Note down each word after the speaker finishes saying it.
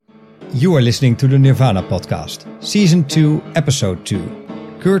You are listening to the Nirvana Podcast, Season 2, Episode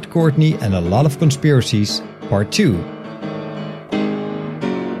 2. Kurt Courtney and a Lot of Conspiracies, Part 2.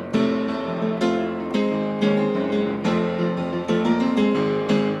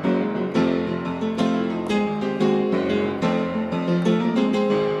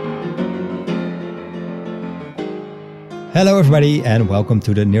 Hello everybody and welcome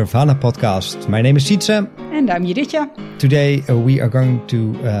to the Nirvana Podcast. My name is Sietse. And I'm Juditja. Today we are going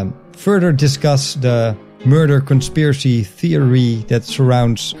to further discuss the murder conspiracy theory that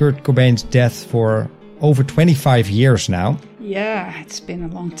surrounds Kurt Cobain's death for over 25 years now. Yeah, it's been a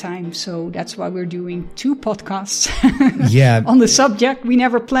long time, so that's why we're doing 2 podcasts Yeah. on the subject. We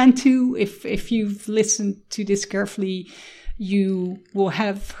never planned to. If you've listened to this carefully, you will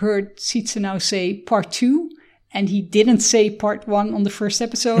have heard Sietse now say part 2. And he didn't say part 1 on the first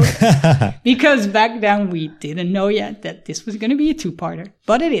episode because back then we didn't know yet that this was going to be a 2-parter,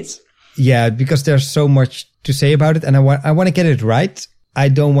 but it is. Yeah, because there's so much to say about it and I want to get it right. I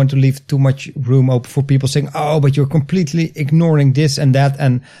don't want to leave too much room open for people saying, oh, but you're completely ignoring this and that.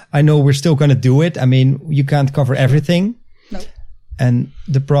 And I know we're still going to do it. I mean, you can't cover everything. No. And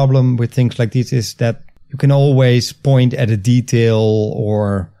the problem with things like this is that you can always point at a detail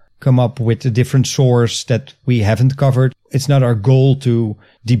or come up with a different source that we haven't covered. It's not our goal to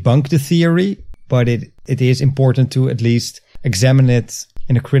debunk the theory, but it is important to at least examine it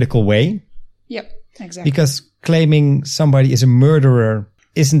in a critical way. Yep, exactly. Because claiming somebody is a murderer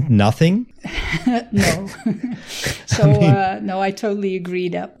isn't nothing. No. So, no, I totally agree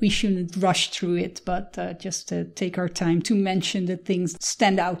that we shouldn't rush through it, but just to take our time to mention the things that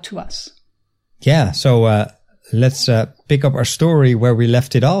stand out to us. Yeah, so let's pick up our story where we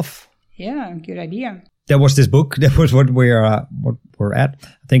left it off. Yeah, good idea. There was this book. That was what we're at.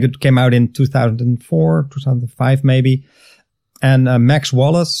 I think it came out in 2004, 2005 maybe. And Max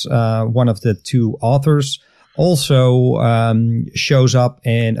Wallace, one of the 2 authors, also shows up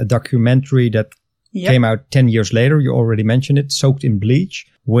in a documentary that came out 10 years later. You already mentioned it, Soaked in Bleach,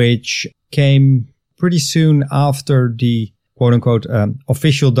 which came pretty soon after the quote-unquote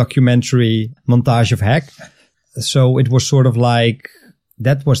official documentary Montage of Heck. So it was sort of like,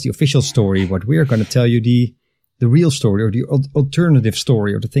 that was the official story. What we are going to tell you, the real story or the alternative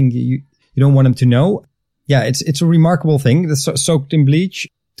story or the thing you don't want them to know. Yeah, it's a remarkable thing. The Soaked in Bleach.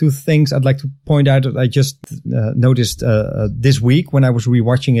 2 things I'd like to point out that I just noticed this week when I was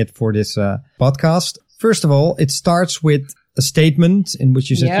rewatching it for this podcast. First of all, it starts with a statement in which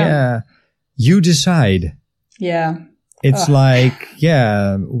you said, you decide. Yeah. It's like,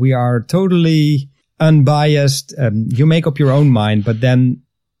 we are totally unbiased. You make up your own mind, but then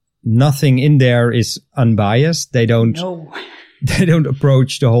nothing in there is unbiased. They don't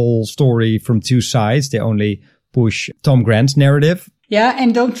approach the whole story from 2 sides. They only push Tom Grant's narrative. Yeah.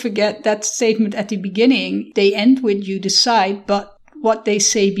 And don't forget that statement at the beginning. They end with you decide, but what they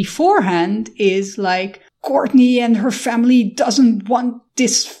say beforehand is like, Courtney and her family doesn't want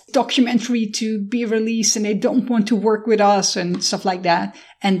this documentary to be released and they don't want to work with us and stuff like that.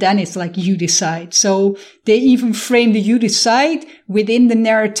 And then it's like, you decide. So they even frame the you decide within the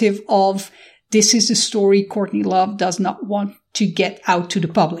narrative of this is the story Courtney Love does not want to get out to the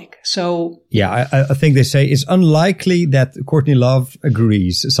public. So yeah, I think they say it's unlikely that Courtney Love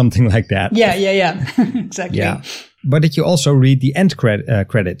agrees, something like that. Yeah. Exactly. Yeah. But did you also read the end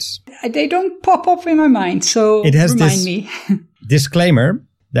credits? They don't pop up in my mind, so it has remind this me. disclaimer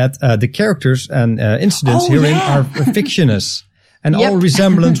that the characters and incidents herein are fictitious. And all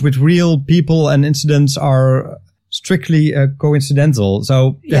resemblance with real people and incidents are strictly coincidental.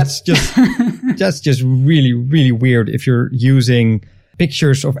 So that's just really, really weird if you're using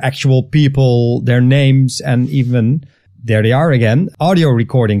pictures of actual people, their names, and even, there they are again, audio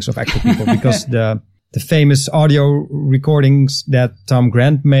recordings of actual people because the famous audio recordings that Tom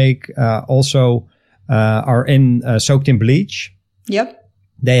Grant make also are in Soaked in Bleach. Yep.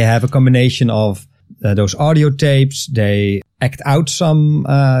 They have a combination of those audio tapes. They act out some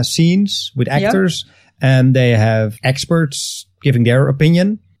scenes with actors, and they have experts giving their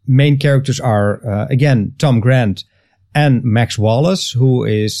opinion. Main characters are, again, Tom Grant and Max Wallace, who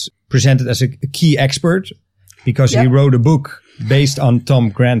is presented as a key expert because he wrote a book based on Tom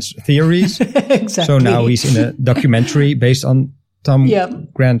Grant's theories. Exactly. So now he's in a documentary based on Tom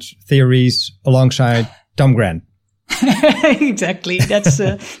Grant's theories alongside Tom Grant. Exactly. That's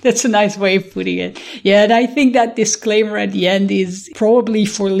a nice way of putting it. Yeah. And I think that disclaimer at the end is probably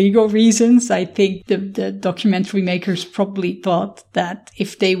for legal reasons. I think the documentary makers probably thought that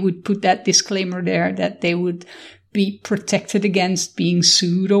if they would put that disclaimer there, that they would be protected against being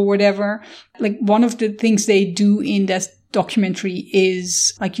sued or whatever. Like one of the things they do in documentary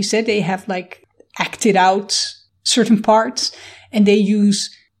is, like you said, they have like acted out certain parts, and they use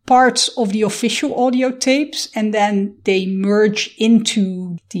parts of the official audio tapes, and then they merge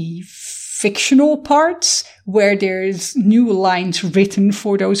into the fictional parts where there's new lines written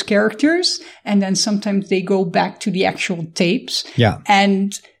for those characters. And then sometimes they go back to the actual tapes. Yeah.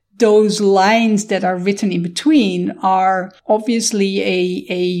 And those lines that are written in between are obviously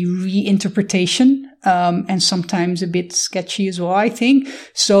a reinterpretation, and sometimes a bit sketchy as well, I think.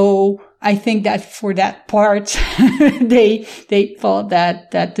 So I think that for that part, they thought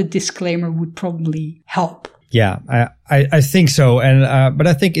that the disclaimer would probably help. Yeah, I think so. And, but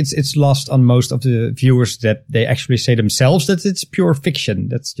I think it's lost on most of the viewers that they actually say themselves that it's pure fiction.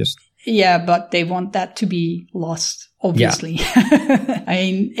 That's just. Yeah, but they want that to be lost, obviously. Yeah. I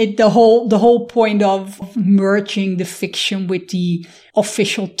mean, the whole point of merging the fiction with the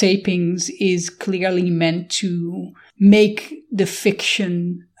official tapings is clearly meant to make the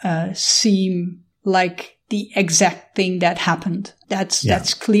fiction, seem like the exact thing that happened.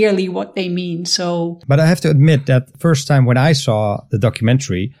 That's clearly what they mean. So, but I have to admit that first time when I saw the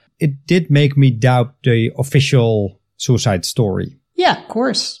documentary, it did make me doubt the official suicide story. Yeah, of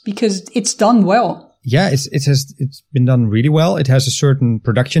course, because it's done well. Yeah, it's been done really well. It has a certain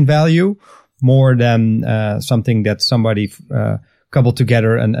production value, more than something that somebody cobbled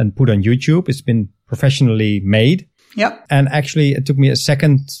together and put on YouTube. It's been professionally made. Yep. And actually, it took me a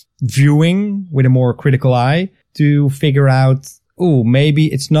second viewing with a more critical eye to figure out,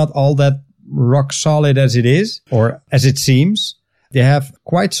 maybe it's not all that rock solid as it is, or as it seems. They have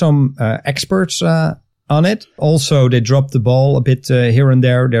quite some experts on it. Also, they dropped the ball a bit here and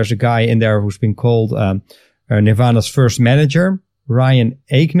there. There's a guy in there who's been called Nirvana's first manager, Ryan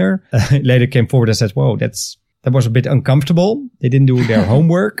Eigner. Later came forward and said, whoa, that was a bit uncomfortable. They didn't do their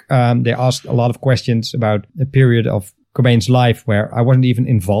homework. They asked a lot of questions about a period of Cobain's life where I wasn't even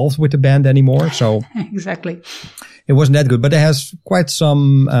involved with the band anymore. So exactly, it wasn't that good. But it has quite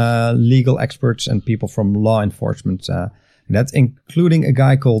some legal experts and people from law enforcement. That's including a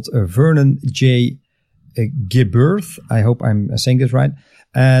guy called Vernon J. Gibbert. I hope I'm saying this right.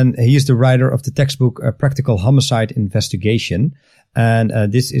 And he is the writer of the textbook Practical Homicide Investigation. And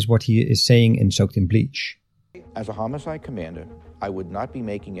this is what he is saying in Soaked in Bleach. As a homicide commander, I would not be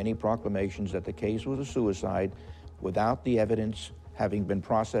making any proclamations that the case was a suicide without the evidence having been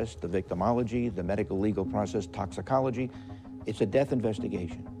processed, the victimology, the medical legal process, toxicology. It's a death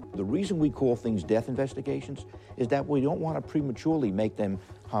investigation. The reason we call things death investigations is that we don't want to prematurely make them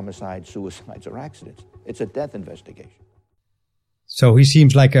homicides, suicides, or accidents. It's a death investigation. So he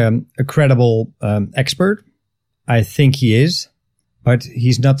seems like a credible expert. I think he is, but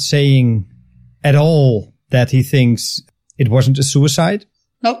he's not saying at all that he thinks it wasn't a suicide.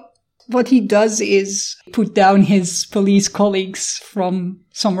 Nope. What he does is put down his police colleagues from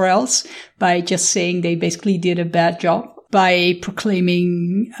somewhere else by just saying they basically did a bad job, by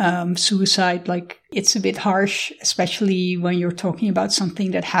proclaiming suicide. Like, it's a bit harsh, especially when you're talking about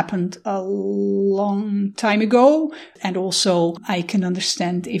something that happened a long time ago. And also, I can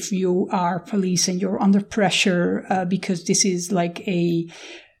understand if you are police and you're under pressure because this is like a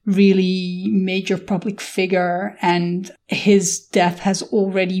really major public figure and his death has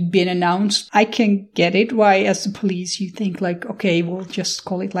already been announced. I can get it why as the police you think like, okay, we'll just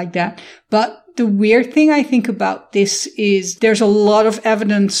call it like that. But the weird thing I think about this is there's a lot of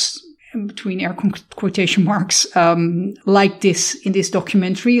evidence between air quotation marks like this in this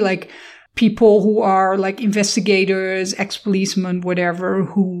documentary, like people who are like investigators, ex-policemen, whatever,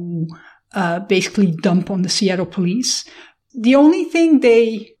 who basically dump on the Seattle police. The only thing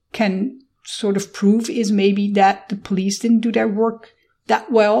they can sort of prove is maybe that the police didn't do their work that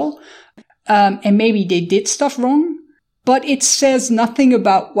well. And maybe they did stuff wrong, but it says nothing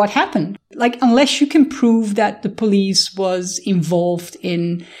about what happened. Like, unless you can prove that the police was involved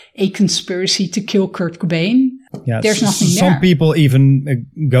in a conspiracy to kill Kurt Cobain, there's nothing there. Some people even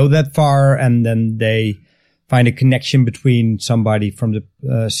go that far and then they find a connection between somebody from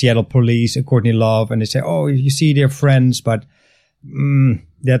the Seattle police and Courtney Love, and they say, oh, you see, they're friends, but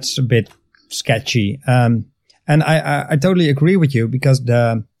that's a bit sketchy. And I totally agree with you because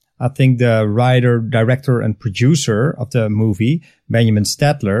I think the writer, director, and producer of the movie, Benjamin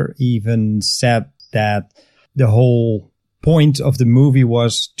Stadler, even said that the whole point of the movie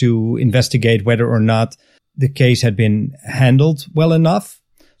was to investigate whether or not the case had been handled well enough.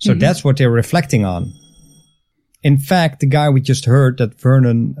 So that's what they're reflecting on. In fact, the guy we just heard, that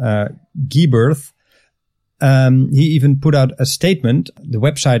Vernon Gibbert, he even put out a statement, the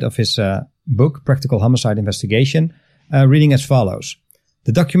website of his book, Practical Homicide Investigation, reading as follows.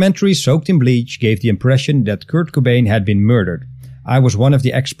 The documentary Soaked in Bleach gave the impression that Kurt Cobain had been murdered. I was one of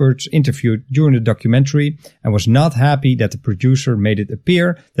the experts interviewed during the documentary and was not happy that the producer made it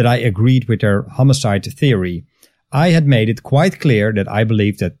appear that I agreed with their homicide theory. I had made it quite clear that I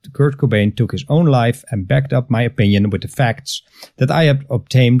believed that Kurt Cobain took his own life and backed up my opinion with the facts that I had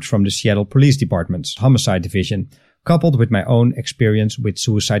obtained from the Seattle Police Department's homicide division, coupled with my own experience with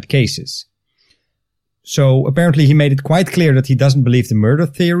suicide cases. So apparently he made it quite clear that he doesn't believe the murder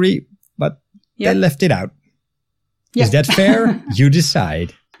theory, but they left it out. Yep. Is that fair? You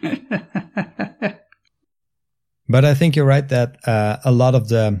decide. But I think you're right that a lot of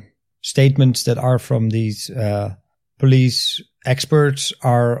the statements that are from these police experts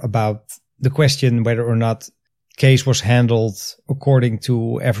are about the question whether or not case was handled according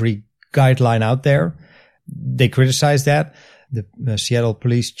to every guideline out there. They criticize that. The Seattle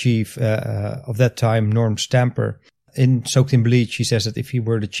police chief of that time, Norm Stamper, in Soaked in Bleach, he says that if he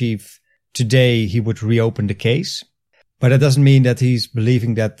were the chief today, he would reopen the case. But that doesn't mean that he's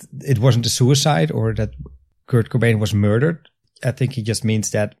believing that it wasn't a suicide or that Kurt Cobain was murdered. I think he just means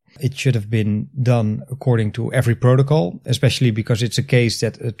that it should have been done according to every protocol, especially because it's a case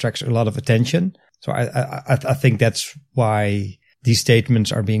that attracts a lot of attention. So I think that's why these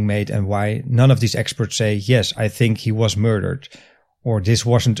statements are being made and why none of these experts say, yes, I think he was murdered or this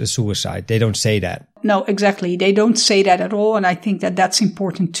wasn't a suicide. They don't say that. No, exactly. They don't say that at all. And I think that that's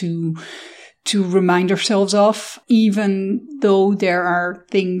important to remind ourselves of, even though there are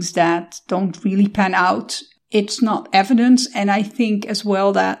things that don't really pan out. It's not evidence. And I think as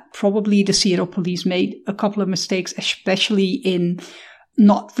well that probably the Seattle police made a couple of mistakes, especially in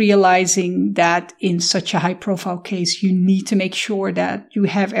not realizing that in such a high profile case, you need to make sure that you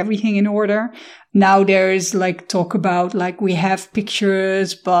have everything in order. Now there's like talk about like we have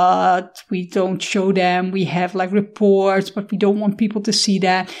pictures, but we don't show them. We have like reports, but we don't want people to see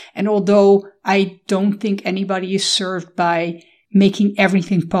that. And although I don't think anybody is served by making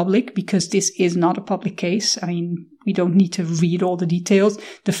everything public, because this is not a public case. I mean, we don't need to read all the details.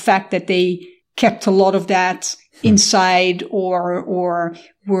 The fact that they kept a lot of that inside or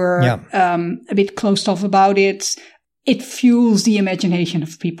were a bit closed off about it, it fuels the imagination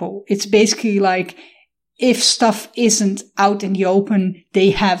of people. It's basically like if stuff isn't out in the open,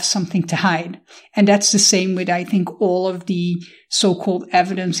 they have something to hide. And that's the same with, I think, all of the so-called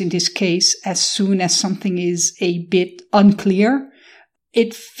evidence in this case. As soon as something is a bit unclear,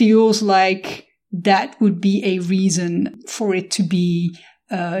 it feels like that would be a reason for it to be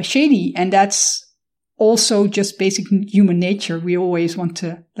shady. And that's also just basic human nature. We always want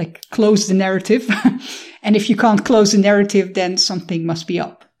to like close the narrative. And if you can't close the narrative, then something must be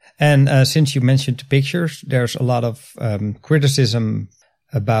up. And since you mentioned the pictures, there's a lot of criticism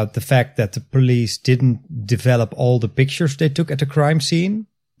about the fact that the police didn't develop all the pictures they took at the crime scene.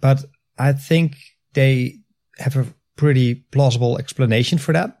 But I think they have a pretty plausible explanation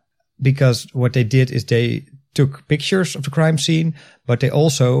for that. Because what they did is they took pictures of the crime scene, but they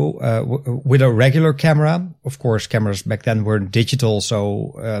also, with a regular camera, of course, cameras back then weren't digital,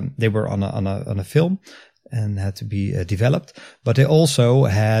 so they were on a film and had to be developed. But they also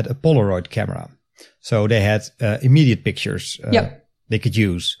had a Polaroid camera, so they had immediate pictures they could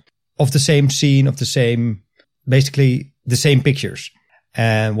use of the same scene, of the same, basically the same pictures.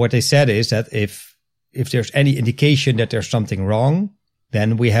 And what they said is that if there's any indication that there's something wrong,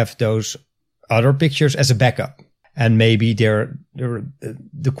 then we have those other pictures as a backup. And maybe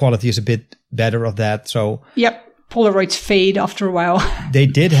the quality is a bit better of that. So Polaroids fade after a while. They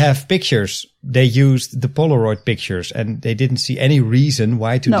did have pictures. They used the Polaroid pictures and they didn't see any reason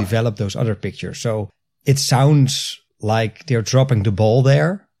why to develop those other pictures. So it sounds like they're dropping the ball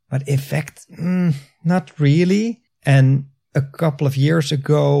there, but in fact, not really. And a couple of years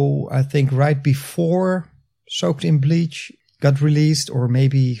ago, I think right before Soaked in Bleach got released, or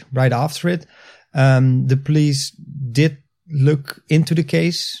maybe right after it, the police did look into the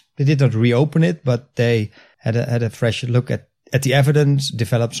case. They did not reopen it, but they had a fresh look at the evidence,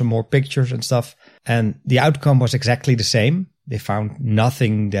 developed some more pictures and stuff. And the outcome was exactly the same. They found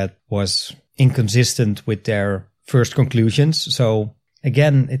nothing that was inconsistent with their first conclusions. So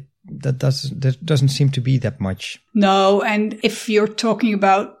again, that doesn't seem to be that much. No, and if you're talking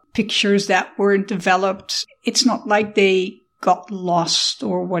about pictures that weren't developed, it's not like they got lost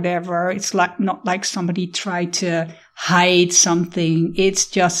or whatever. It's like not like somebody tried to hide something. It's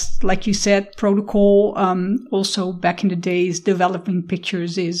just, like you said, protocol. Also back in the days, developing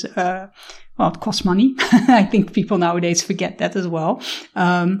pictures is, it costs money. I think people nowadays forget that as well.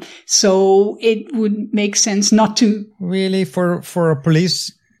 So it would make sense not to. Really, for a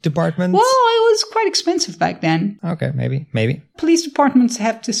police department? Well, it was quite expensive back then. Okay, maybe. Police departments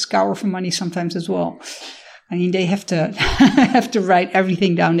have to scour for money sometimes as well. I mean, they have to have to write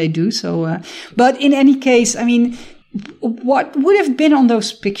everything down they do. So, but in any case, I mean, what would have been on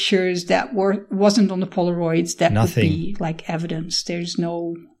those pictures that wasn't on the Polaroids that Nothing. would be like evidence? There's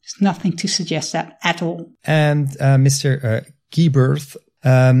nothing to suggest that at all. And Mr. Gieberth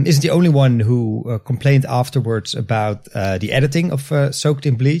is the only one who complained afterwards about the editing of Soaked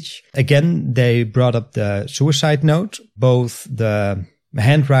in Bleach. Again, they brought up the suicide note, both the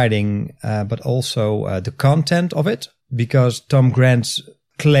handwriting, but also the content of it, because Tom Grant's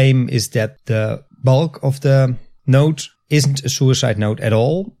claim is that the bulk of the note isn't a suicide note at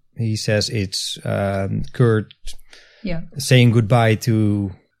all. He says it's Kurt saying goodbye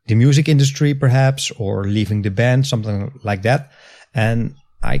to the music industry, perhaps, or leaving the band, something like that. And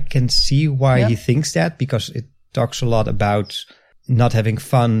I can see why he thinks that, because it talks a lot about not having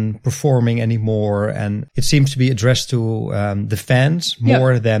fun performing anymore. And it seems to be addressed to the fans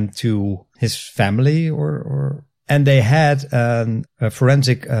more than to his family and they had a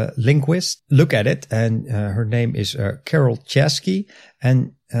forensic linguist look at it, and her name is Carol Chesky.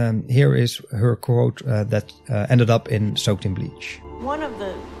 And here is her quote that ended up in Soaked in Bleach. One of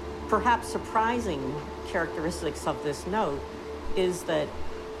the perhaps surprising characteristics of this note is that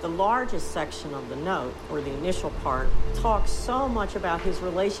the largest section of the note, or the initial part, talks so much about his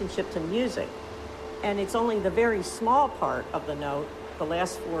relationship to music. And it's only the very small part of the note, the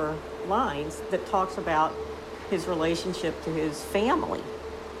last 4 lines, that talks about his relationship to his family.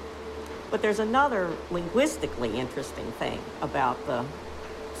 But there's another linguistically interesting thing about the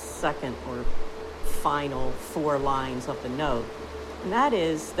second or final 4 lines of the note. And that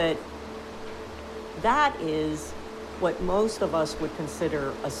is what most of us would consider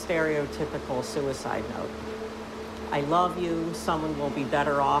a stereotypical suicide note. I love you, someone will be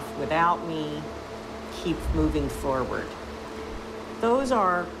better off without me, keep moving forward. Those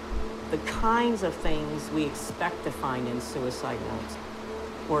are the kinds of things we expect to find in suicide notes,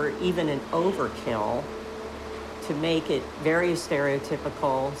 or even an overkill to make it very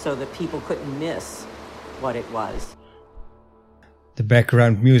stereotypical so that people couldn't miss what it was. The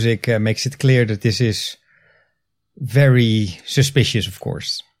background music makes it clear that this is very suspicious, of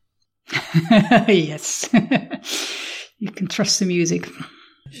course. Yes. You can trust the music.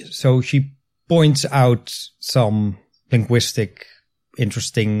 So she points out some linguistic,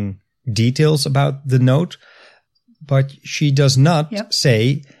 interesting details about the note, but she does not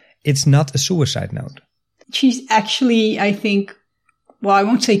say it's not a suicide note. She's actually, I think, well, I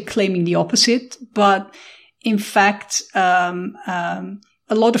won't say claiming the opposite, but in fact,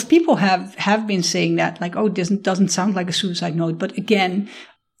 a lot of people have been saying that, like, oh, this doesn't sound like a suicide note. But again,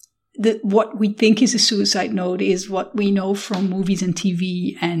 what we think is a suicide note is what we know from movies and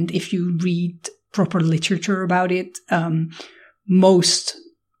TV. And if you read proper literature about it, most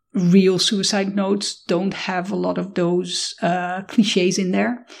real suicide notes don't have a lot of those cliches in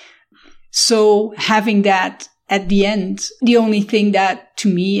there. So having that at the end, the only thing that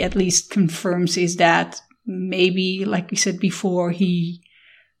to me at least confirms is that maybe, like we said before, he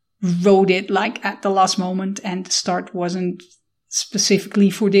wrote it like at the last moment and the start wasn't specifically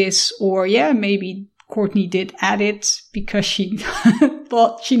for this. Or maybe Courtney did add it because she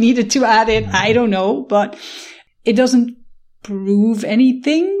thought she needed to add it. I don't know, but it doesn't prove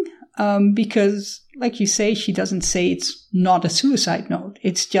anything because, like you say, she doesn't say it's not a suicide note.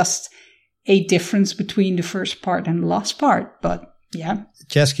 It's just a difference between the first part and the last part. But yeah.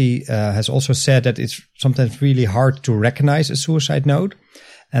 Chesky has also said that it's sometimes really hard to recognize a suicide note.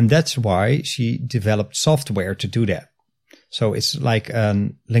 And that's why she developed software to do that. So it's like a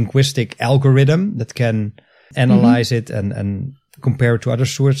linguistic algorithm that can analyze it and compare it to other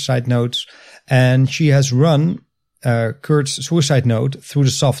suicide notes. And she has run Kurt's suicide note through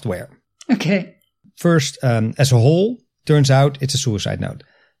the software. Okay. First, as a whole, turns out it's a suicide note.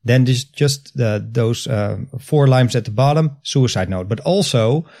 Then there's just those 4 lines at the bottom, suicide note. But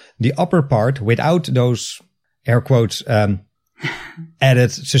also the upper part without those air quotes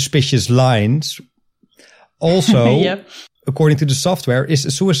added suspicious lines. Also, according to the software, is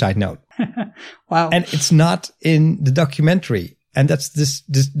a suicide note. Wow. And it's not in the documentary. And that's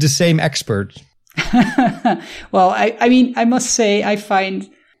the same expert. Well, I mean, I must say I find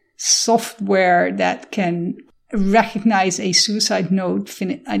software that can recognize a suicide note.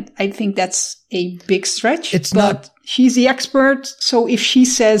 I think that's a big stretch. It's but not. She's the expert. So if she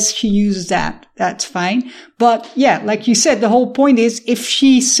says she uses that, that's fine. But yeah, like you said, the whole point is if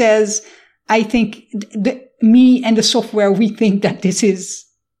she says, I think me and the software, we think that this is,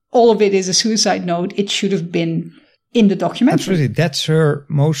 all of it is a suicide note. It should have been in the documentary. Absolutely. That's her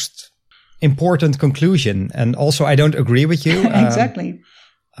most important conclusion. And also, I don't agree with you. Exactly.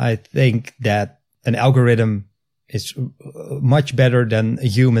 I think that an algorithm is much better than a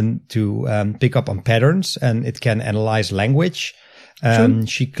human to pick up on patterns, and it can analyze language.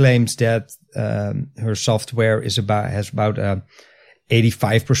 She claims that her software has about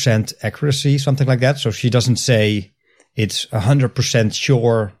 85% accuracy, something like that. So she doesn't say it's 100%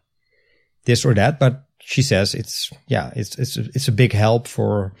 sure this or that, but she says it's a big help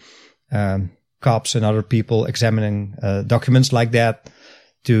for cops and other people examining documents like that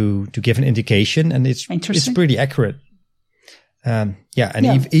to give an indication, and it's pretty accurate.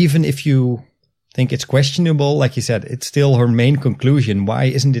 Even if you think it's questionable, like you said, it's still her main conclusion. Why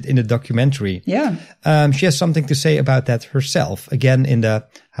isn't it in the documentary? Yeah. She has something to say about that herself, again, in the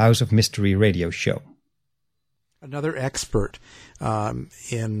House of Mystery radio show. Another expert who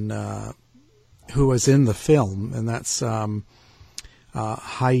was in the film, and that's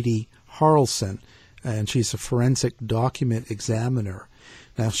Heidi Harrelson, and she's a forensic document examiner.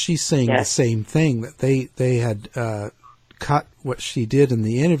 Now, she's saying the same thing, that they had cut what she did in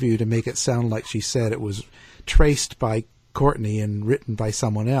the interview to make it sound like she said it was traced by Courtney and written by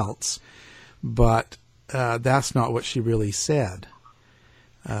someone else. But that's not what she really said.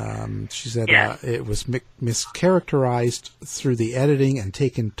 She said it was mischaracterized through the editing and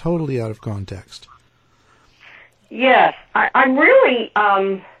taken totally out of context. Yes, I'm really,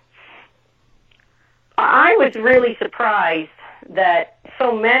 I was really surprised that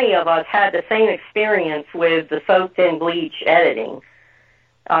so many of us had the same experience with the soaked-in bleach editing.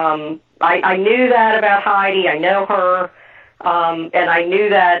 I knew that about Heidi. I know her, and I knew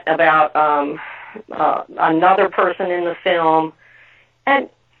that about another person in the film. And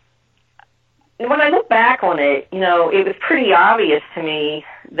when I look back on it, it was pretty obvious to me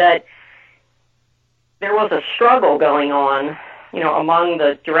that there was a struggle going on, among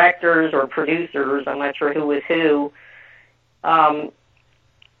the directors or producers, I'm not sure who was who,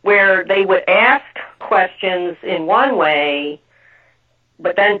 where they would ask questions in one way,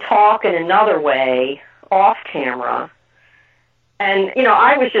 but then talk in another way off camera. And,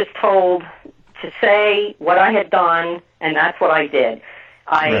 I was just told to say what I had done, and that's what I did.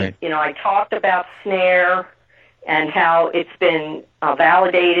 I talked about Snare and how it's been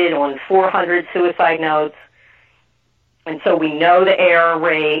validated on 400 suicide notes. And so we know the error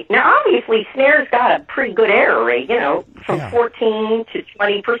rate. Now, obviously, Snare's got a pretty good error rate, from 14 to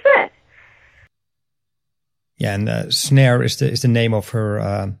 20%. Yeah, and Snare is the name of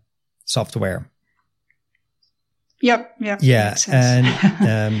her software. Yep. Yeah,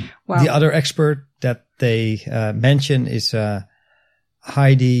 and wow. The other expert that they mention is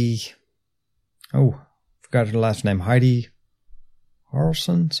Heidi. Oh, forgot her last name. Heidi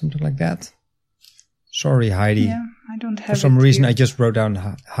Harrelson, something like that. Sorry, Heidi. Yeah, I don't have. For some reason, here. I just wrote down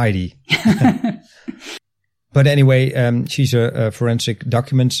Heidi. But anyway, she's a forensic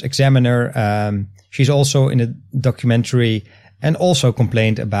documents examiner. She's also in a documentary and also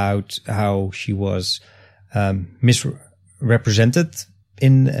complained about how she was misrepresented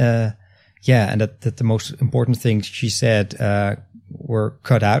in, and that the most important things she said were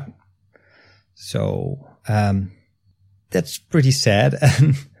cut out. So that's pretty sad.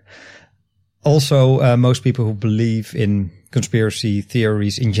 And also, most people who believe in conspiracy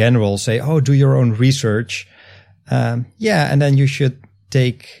theories in general say, "Oh, do your own research." And then you should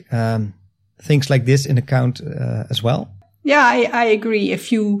take things like this in account as well. Yeah, I agree.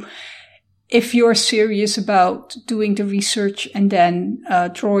 If you're serious about doing the research and then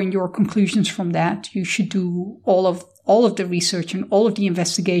drawing your conclusions from that, you should do all of the research and all of the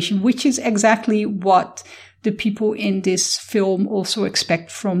investigation, which is exactly what the people in this film also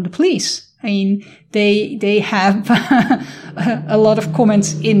expect from the police. I mean, they have a lot of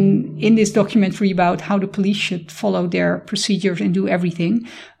comments in this documentary about how the police should follow their procedures and do everything.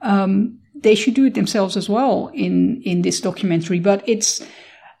 They should do it themselves as well in this documentary. But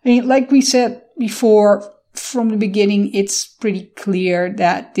like we said before, from the beginning, it's pretty clear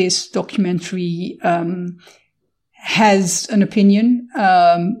that this documentary has an opinion,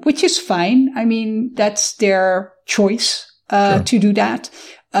 which is fine. I mean, that's their choice to do that.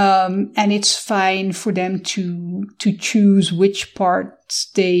 And it's fine for them to choose which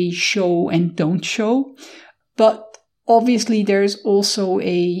parts they show and don't show. But obviously there's also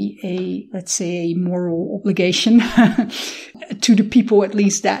let's say a moral obligation to the people, at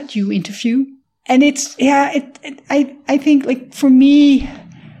least, that you interview. And I think, like, for me,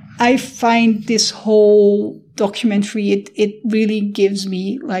 I find this whole documentary, it really gives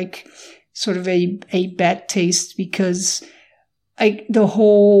me like sort of a bad taste, because the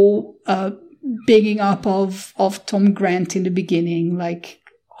whole bigging up of Tom Grant in the beginning, like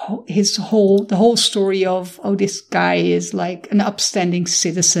the whole story of, this guy is like an upstanding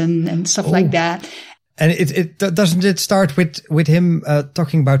citizen and stuff like that. And it doesn't it start with him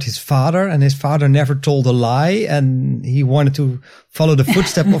talking about his father, and his father never told a lie, and he wanted to follow the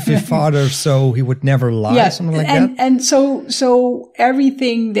footsteps of his father, so he would never lie, something like that. And so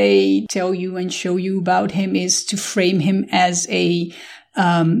everything they tell you and show you about him is to frame him as a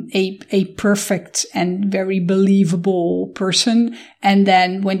perfect and very believable person. And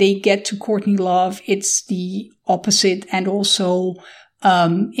then when they get to Courtney Love, it's the opposite, and also,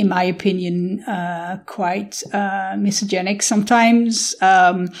 in my opinion, quite misogynist sometimes,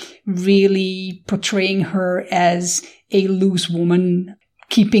 really portraying her as a loose woman,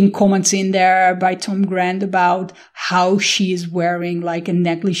 keeping comments in there by Tom Grant about how she is wearing like a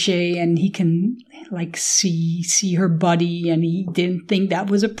negligee, and he can like see her body, and he didn't think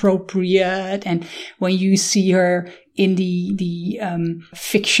that was appropriate. And when you see her in the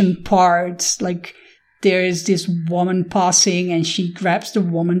fiction parts, like, there's this woman passing, and she grabs the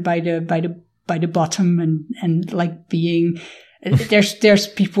woman by the bottom, and like being, there's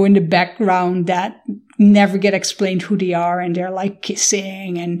people in the background that never get explained who they are, and they're like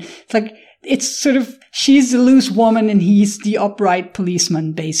kissing, and it's like, it's sort of, she's the loose woman and he's the upright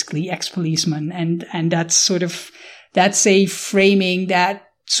policeman, basically, ex-policeman. And that's a framing that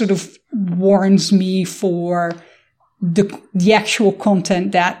sort of warns me for the actual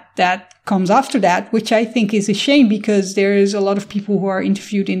content that comes after that, which I think is a shame, because there is a lot of people who are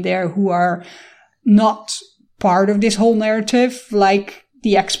interviewed in there who are not part of this whole narrative, like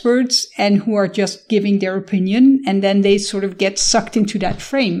the experts, and who are just giving their opinion, and then they sort of get sucked into that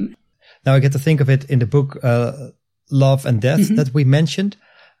frame. Now I get to think of it in the book, Love and Death, that we mentioned.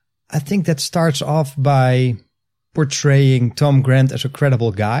 I think that starts off by portraying Tom Grant as a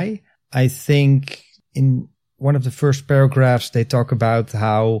credible guy. I think in one of the first paragraphs, they talk about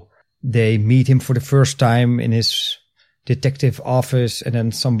how they meet him for the first time in his detective office, and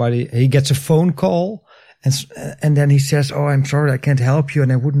then he gets a phone call, and then he says, "Oh, I'm sorry, I can't help you,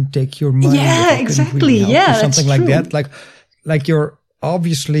 and I wouldn't take your money." Yeah, exactly. Yeah, something like that. Like you're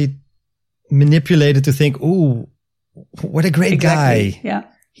obviously manipulated to think, "Ooh, what a great guy!" Yeah,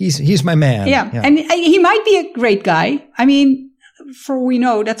 he's my man. Yeah, and he might be a great guy. I mean, for all we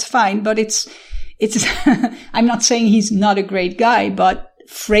know, that's fine. But it's. I'm not saying he's not a great guy, but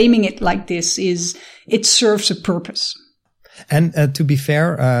framing it like this it serves a purpose. And to be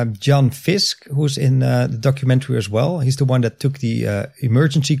fair, John Fisk, who's in the documentary as well, he's the one that took the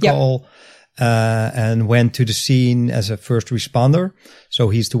emergency call and went to the scene as a first responder. So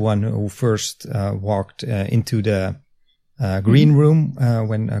he's the one who first walked into the green room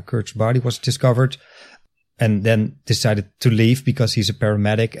when Kurt's body was discovered, and then decided to leave because he's a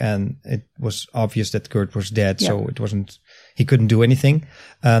paramedic, and it was obvious that Kurt was dead. So he couldn't do anything.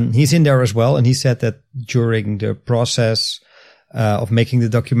 He's in there as well. And he said that during the process of making the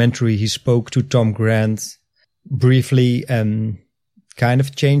documentary, he spoke to Tom Grant briefly and kind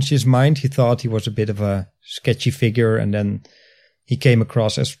of changed his mind. He thought he was a bit of a sketchy figure, and then he came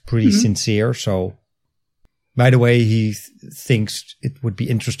across as pretty sincere. So, by the way, he thinks it would be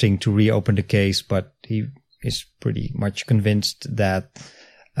interesting to reopen the case, but he is pretty much convinced that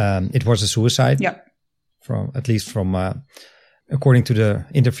it was a suicide. Yeah. At least according to the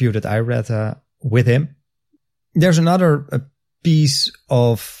interview that I read with him. There's another piece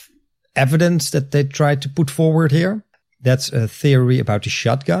of evidence that they tried to put forward here. That's a theory about the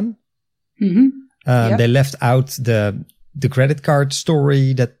shotgun. They left out the credit card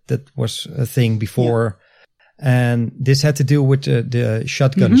story that was a thing before. And this had to do with the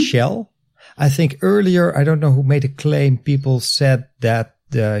shotgun shell. I think earlier, I don't know who made a claim, people said that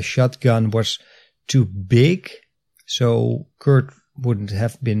the shotgun was too big, so Kurt wouldn't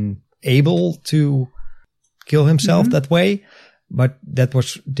have been able to kill himself that way. But that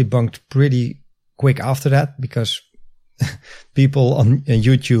was debunked pretty quick after that, because people on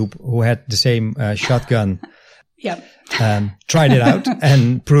YouTube who had the same shotgun tried it out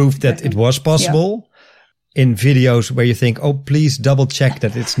and proved that it was possible. In videos where you think, oh, please double check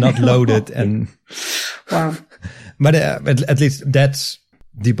that it's not loaded. And wow. But at least that's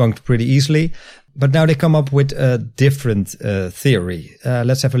debunked pretty easily. But now they come up with a different theory.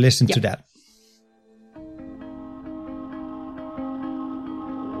 Let's have a listen to that.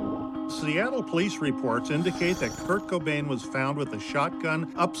 Seattle police reports indicate that Kurt Cobain was found with a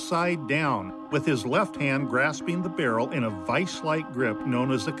shotgun upside down, with his left hand grasping the barrel in a vice-like grip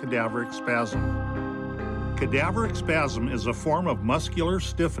known as a cadaveric spasm. Cadaveric spasm is a form of muscular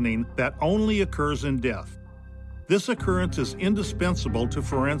stiffening that only occurs in death. This occurrence is indispensable to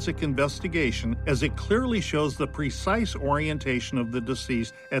forensic investigation as it clearly shows the precise orientation of the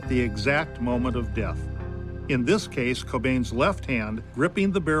deceased at the exact moment of death. In this case, Cobain's left hand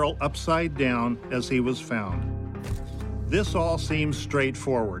gripping the barrel upside down as he was found. This all seems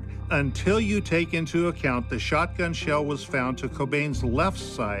straightforward until you take into account the shotgun shell was found to Cobain's left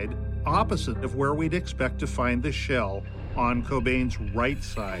side, opposite of where we'd expect to find the shell, on Cobain's right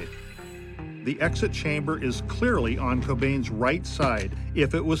side. The exit chamber is clearly on Cobain's right side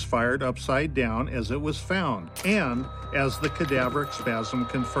if it was fired upside down as it was found, and as the cadaveric spasm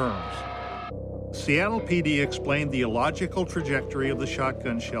confirms. Seattle PD explained the illogical trajectory of the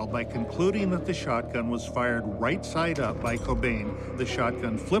shotgun shell by concluding that the shotgun was fired right side up by Cobain. The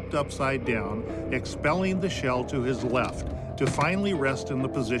shotgun flipped upside down, expelling the shell to his left, to finally rest in the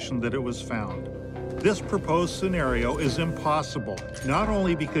position that it was found. This proposed scenario is impossible, not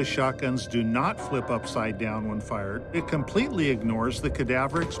only because shotguns do not flip upside down when fired, it completely ignores the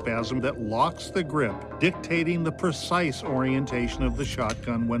cadaveric spasm that locks the grip, dictating the precise orientation of the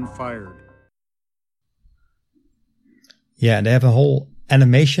shotgun when fired. Yeah, they have a whole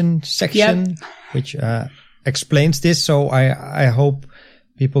animation section which explains this, so I hope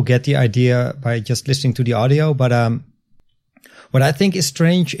people get the idea by just listening to the audio. But what I think is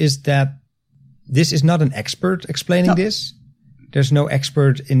strange is that this is not an expert explaining this. There's no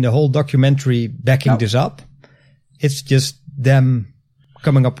expert in the whole documentary backing this up. It's just them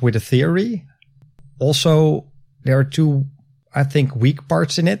coming up with a theory. Also, there are two, I think, weak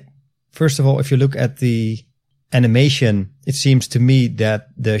parts in it. First of all, if you look at the animation, it seems to me that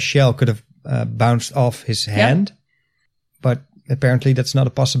the shell could have bounced off his hand, but apparently that's not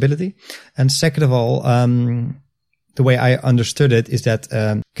a possibility. And second of all, the way I understood it is that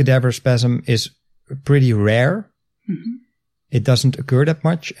cadaver spasm is pretty rare. Mm-hmm. It doesn't occur that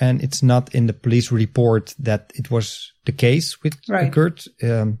much, and it's not in the police report that it was the case with Kurt.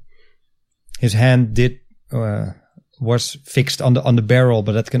 His hand was fixed on the barrel,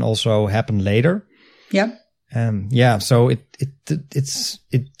 but that can also happen later. Yeah. So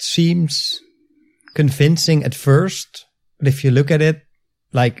it seems convincing at first, but if you look at it,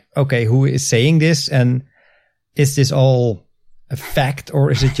 like, okay, who is saying this, and is this all a fact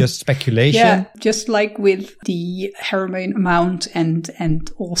or is it just speculation? Yeah, just like with the heroin amount and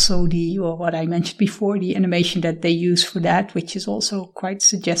also what I mentioned before, the animation that they use for that, which is also quite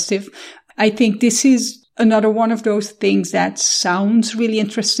suggestive. I think this is another one of those things that sounds really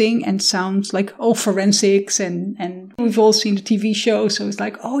interesting and sounds like, forensics and we've all seen the TV show. So it's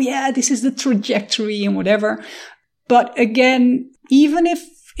like, this is the trajectory and whatever. But again, even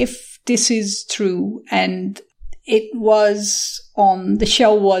if this is true and the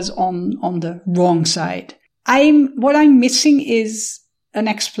shell was on the wrong side, what I'm missing is an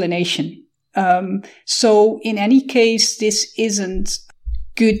explanation. So in any case, this isn't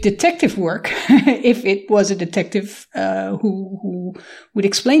good detective work if it was a detective who would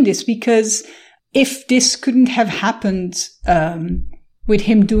explain this, because if this couldn't have happened with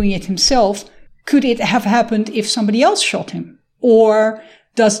him doing it himself, could it have happened if somebody else shot him? Or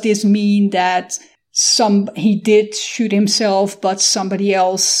does this mean that he did shoot himself, but somebody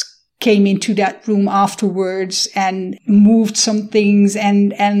else came into that room afterwards and moved some things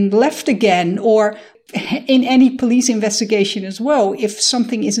and left again? Or in any police investigation as well, if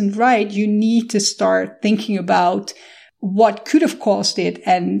something isn't right, you need to start thinking about what could have caused it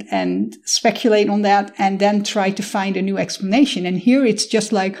and speculate on that and then try to find a new explanation. And here it's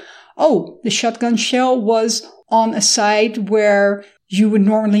just like, the shotgun shell was on a side where you would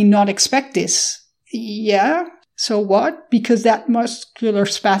normally not expect this. Yeah. So what? Because that muscular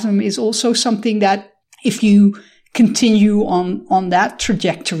spasm is also something that if you continue on that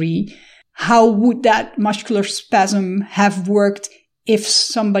trajectory, how would that muscular spasm have worked if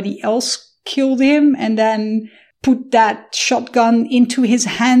somebody else killed him and then put that shotgun into his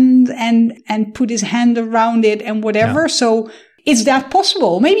hand and put his hand around it and whatever? Yeah. So is that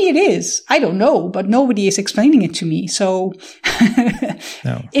possible? Maybe it is. I don't know, but nobody is explaining it to me. So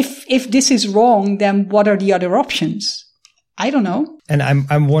no. If this is wrong, then what are the other options? I don't know. And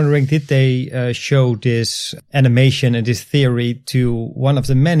I'm wondering, did they show this animation and this theory to one of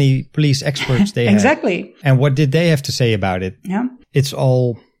the many police experts they Exactly. had? And what did they have to say about it? Yeah. It's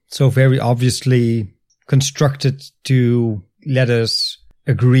all so very obviously constructed to let us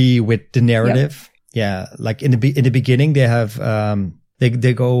agree with the narrative. Yep. Yeah, like in the beginning, they have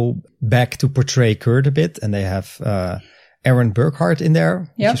they go back to portray Kurt a bit, and they have Aaron Burkhart in there,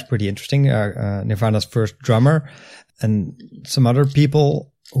 which is pretty interesting. Nirvana's first drummer, and some other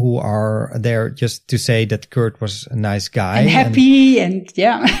people who are there just to say that Kurt was a nice guy and happy,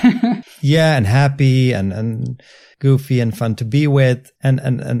 Yeah, and happy and goofy and fun to be with.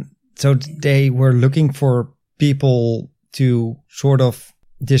 And so they were looking for people to sort of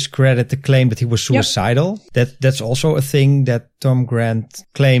discredit the claim that he was suicidal. That's also a thing that Tom Grant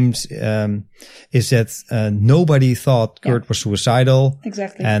claims, is that nobody thought Kurt was suicidal.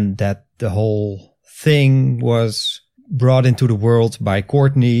 Exactly. And that the whole thing was brought into the world by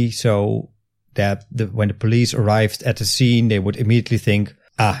Courtney, so that when the police arrived at the scene, they would immediately think,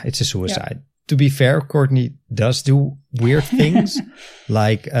 it's a suicide. Yeah. To be fair, Courtney does do weird things,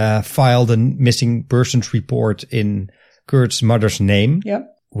 like file the missing persons report in Kurt's mother's name,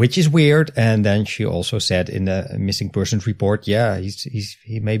 which is weird. And then she also said in the missing persons report,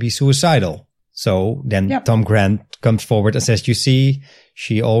 he may be suicidal. So then Tom Grant comes forward and says, you see,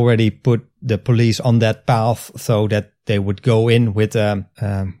 she already put the police on that path so that they would go in with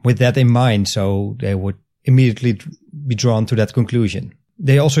that in mind. So they would immediately be drawn to that conclusion.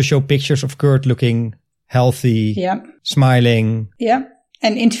 They also show pictures of Kurt looking healthy, smiling. Yeah.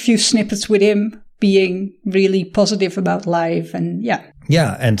 And interview snippets with him being really positive about life. And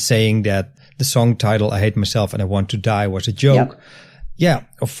Yeah. And saying that the song title, I Hate Myself and I Want to Die, was a joke. Yeah,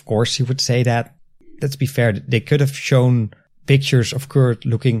 of course he would say that. Let's be fair. They could have shown pictures of Kurt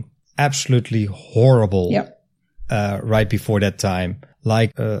looking absolutely horrible right before that time.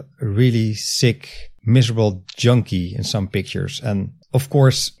 Like a really sick, miserable junkie in some pictures. And of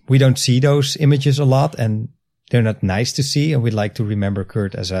course, we don't see those images a lot and they're not nice to see. And we like to remember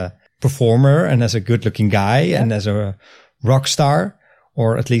Kurt as a performer and as a good looking guy and as a rock star,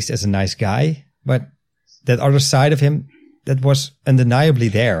 or at least as a nice guy. But that other side of him, that was undeniably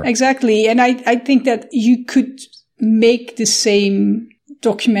there. Exactly. And I think that you could make the same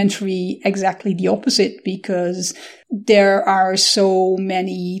documentary exactly the opposite, because there are so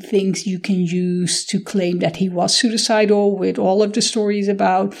many things you can use to claim that he was suicidal, with all of the stories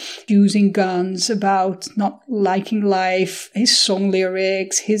about using guns, about not liking life, his song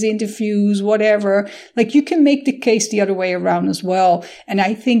lyrics, his interviews, whatever. Like, you can make the case the other way around as well. And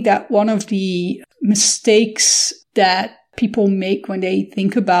I think that one of the mistakes that people make when they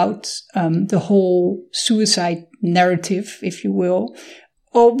think about the whole suicide narrative, if you will.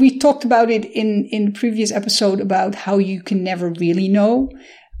 Or we talked about it in the previous episode about how you can never really know.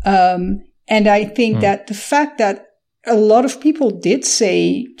 And I think that the fact that a lot of people did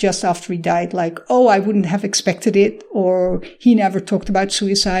say just after he died, like, oh, I wouldn't have expected it, or he never talked about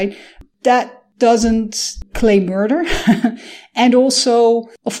suicide, that doesn't claim murder. And also,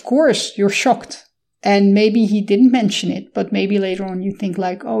 of course, you're shocked. And maybe he didn't mention it, but maybe later on you think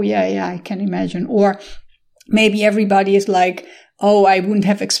like, oh, yeah, I can imagine. Or maybe everybody is like, oh, I wouldn't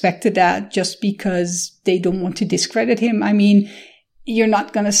have expected that, just because they don't want to discredit him. I mean, you're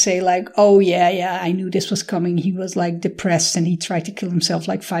not going to say like, oh, yeah, I knew this was coming. He was like depressed and he tried to kill himself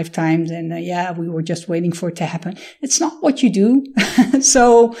like 5 times. And we were just waiting for it to happen. It's not what you do.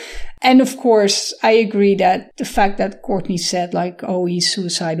 So, and of course, I agree that the fact that Courtney said like, oh, he's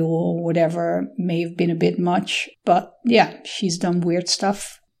suicidal or whatever may have been a bit much. But yeah, she's done weird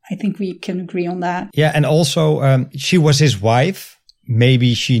stuff. I think we can agree on that. Yeah. And also, she was his wife.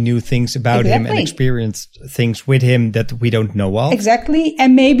 Maybe she knew things about him and experienced things with him that we don't know of. Exactly.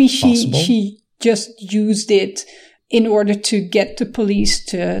 And maybe she just used it in order to get the police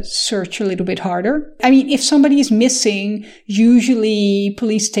to search a little bit harder. I mean, if somebody is missing, usually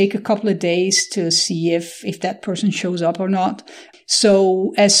police take a couple of days to see if that person shows up or not.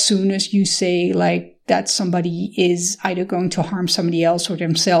 So as soon as you say like that somebody is either going to harm somebody else or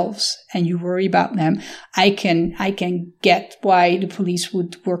themselves and you worry about them, I can get why the police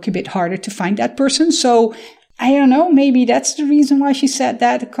would work a bit harder to find that person. So I don't know, maybe that's the reason why she said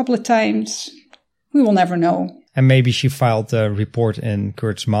that a couple of times. We will never know. And maybe she filed a report in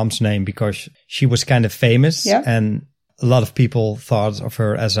Kurt's mom's name because she was kind of famous. Yeah. And a lot of people thought of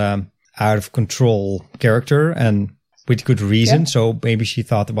her as a out of control character, and with good reason. Yeah. So maybe she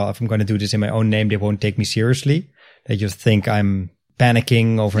thought, well, if I'm going to do this in my own name, they won't take me seriously. They just think I'm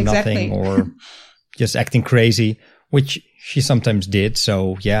panicking over nothing or just acting crazy, which she sometimes did.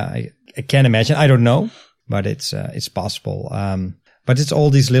 So yeah, I can't imagine. I don't know, but it's possible. But it's all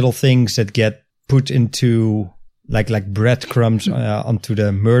these little things that get put into like breadcrumbs onto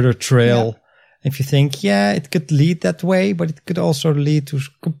the murder trail. Yeah. If you think, it could lead that way, but it could also lead to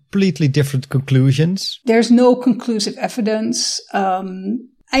completely different conclusions. There's no conclusive evidence.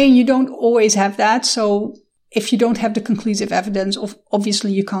 You don't always have that. So if you don't have the conclusive evidence,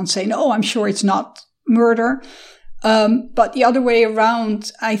 obviously you can't say, no, I'm sure it's not murder. But the other way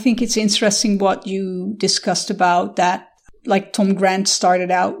around, I think it's interesting what you discussed about that like Tom Grant started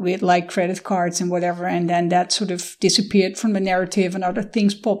out with like credit cards and whatever, and then that sort of disappeared from the narrative and other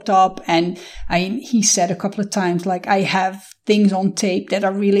things popped up. And he said a couple of times, like, I have things on tape that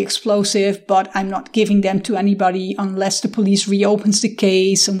are really explosive, but I'm not giving them to anybody unless the police reopens the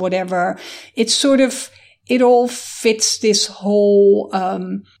case and whatever. It's sort of, it all fits this whole,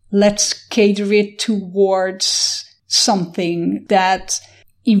 let's cater it towards something that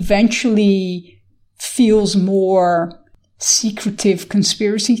eventually feels more secretive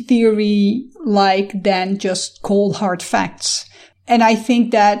conspiracy theory like than just cold hard facts. And I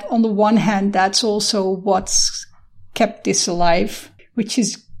think that on the one hand, that's also what's kept this alive, which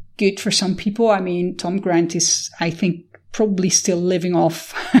is good for some people. I mean, Tom Grant is, I think, probably still living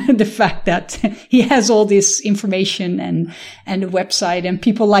off the fact that he has all this information and a website, and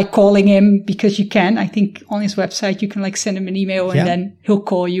people like calling him because you can. I think on his website, you can like send him an email and then he'll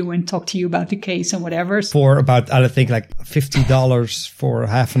call you and talk to you about the case and whatever. For about, I think, like $50 for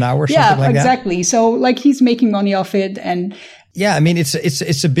half an hour, something like that. Yeah, exactly. So like he's making money off it. And yeah, I mean, it's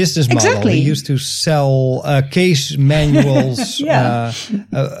a business model. Exactly. He used to sell case manuals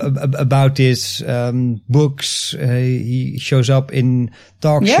about this, books. He shows up in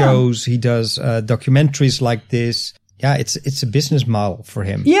talk shows. He does documentaries like this. Yeah, it's a business model for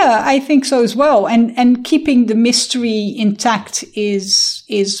him. Yeah, I think so as well. And keeping the mystery intact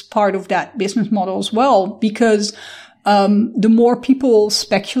is part of that business model as well, because the more people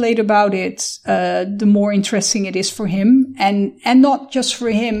speculate about it, the more interesting it is for him, and not just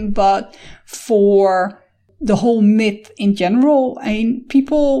for him, but for the whole myth in general. I mean,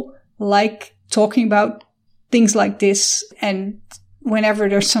 people like talking about things like this, and whenever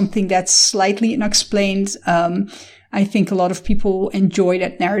there's something that's slightly unexplained, I think a lot of people enjoy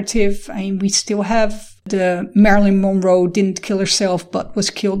that narrative. I mean, we still have the Marilyn Monroe didn't kill herself, but was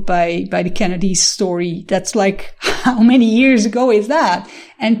killed by the Kennedys story. That's like, how many years ago is that?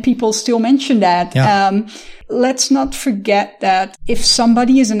 And people still mention that. Yeah. Let's not forget that if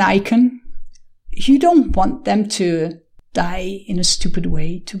somebody is an icon, you don't want them to die in a stupid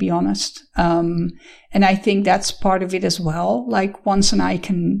way, to be honest. And I think that's part of it as well. Like, once an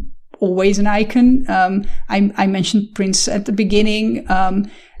icon, always an icon. I mentioned Prince at the beginning.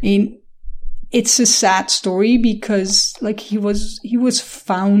 It's a sad story because like he was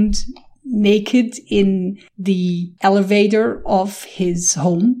found naked in the elevator of his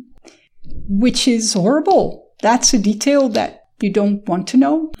home, which is horrible. That's a detail that you don't want to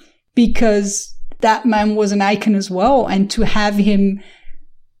know, because that man was an icon as well. And to have him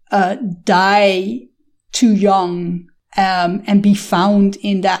die too young and be found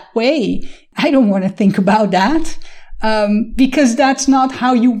in that way, I don't want to think about that. Because that's not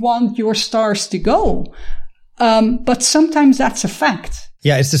how you want your stars to go. But sometimes that's a fact.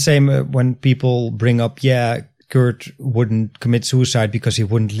 Yeah, it's the same when people bring up, Kurt wouldn't commit suicide because he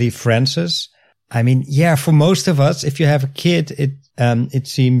wouldn't leave Frances. I mean, for most of us, if you have a kid, it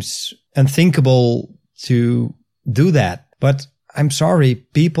seems unthinkable to do that. But I'm sorry,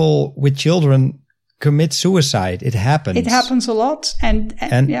 people with children commit suicide. It happens. It happens a lot. And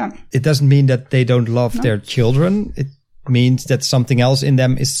it doesn't mean that they don't love their children. It means that something else in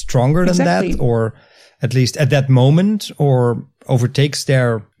them is stronger than that, or at least at that moment, or overtakes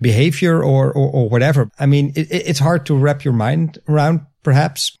their behavior or whatever. I mean, it's hard to wrap your mind around,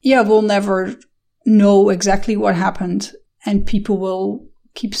 perhaps. Yeah, we'll never know exactly what happened, and people will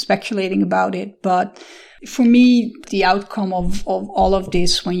keep speculating about it. But for me, the outcome of all of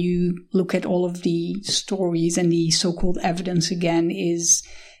this, when you look at all of the stories and the so-called evidence again, is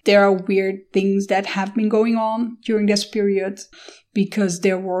there are weird things that have been going on during this period, because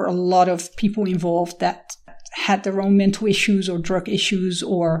there were a lot of people involved that had their own mental issues or drug issues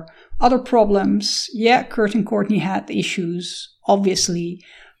or other problems. Yeah, Kurt and Courtney had issues, obviously,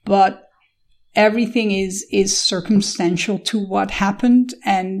 but everything is circumstantial to what happened.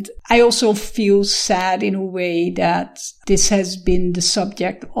 And I also feel sad in a way that this has been the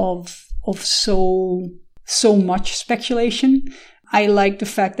subject of so much speculation. I like the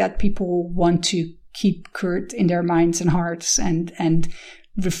fact that people want to keep Kurt in their minds and hearts and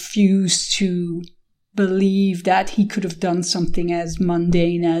refuse to believe that he could have done something as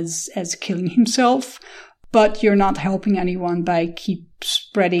mundane as killing himself. But you're not helping anyone by keep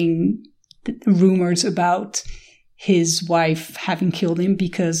spreading rumors about his wife having killed him,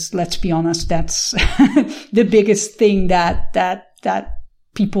 because let's be honest, that's the biggest thing that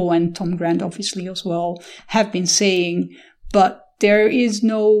people, and Tom Grant obviously as well, have been saying. But there is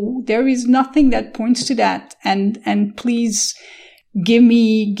nothing that points to that. And please give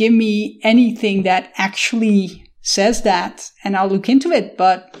me anything that actually says that, and I'll look into it.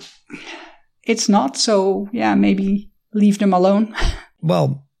 But it's not. So yeah, maybe leave them alone?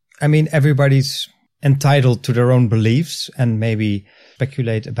 Well, I mean, everybody's entitled to their own beliefs and maybe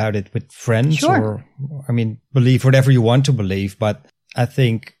speculate about it with friends. Sure. Or, I mean, believe whatever you want to believe. But I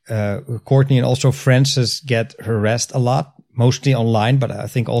think Courtney and also Frances get harassed a lot, mostly online, but I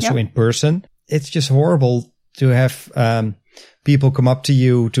think also in person. It's just horrible to have people come up to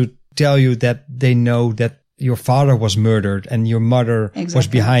you to tell you that they know that your father was murdered and your mother was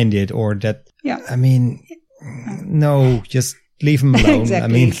behind it, or that, I mean, no, just leave him alone. Exactly. I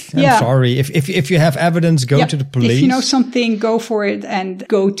mean, I'm sorry. If you have evidence, go to the police. If you know something, go for it and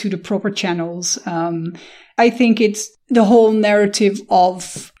go to the proper channels. I think it's the whole narrative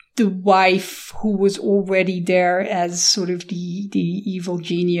of the wife who was already there as sort of the evil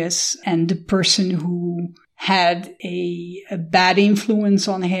genius and the person who had a bad influence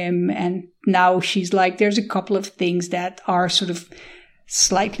on him. And now she's like, there's a couple of things that are sort of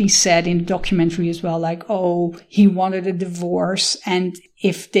slightly said in the documentary as well, like, oh, he wanted a divorce, and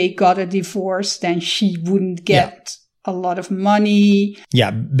if they got a divorce, then she wouldn't get a lot of money.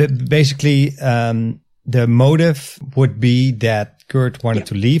 Yeah, basically, the motive would be that Kurt wanted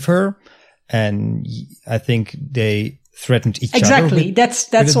to leave her, and I think they threatened each other. Exactly,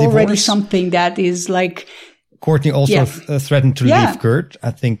 that's already something that is like. Courtney also threatened to leave Kurt.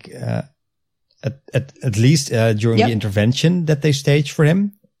 I think. At least during the intervention that they staged for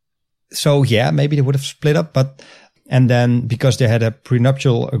him. So maybe they would have split up, and then because they had a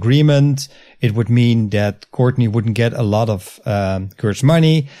prenuptial agreement, it would mean that Courtney wouldn't get a lot of Kurt's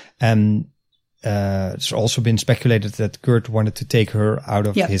money. And it's also been speculated that Kurt wanted to take her out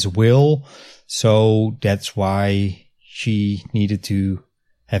of his will. So that's why she needed to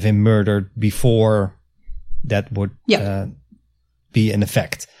have him murdered before that would be in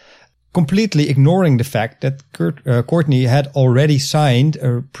effect. Completely ignoring the fact that Courtney had already signed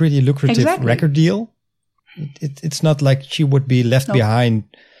a pretty lucrative record deal. It's not like she would be left behind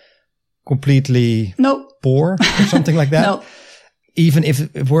completely poor or something like that. Even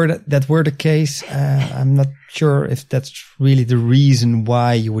if that were the case, I'm not sure if that's really the reason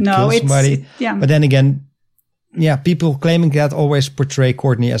why you would kill somebody. But then again, people claiming that always portray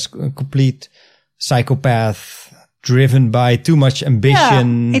Courtney as a complete psychopath, driven by too much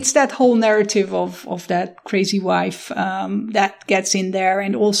ambition. Yeah, it's that whole narrative of that crazy wife that gets in there.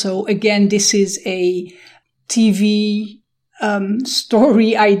 And also, again, this is a TV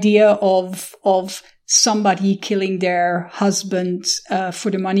story idea of somebody killing their husband for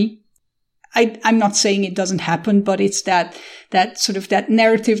the money. I'm not saying it doesn't happen, but it's that sort of that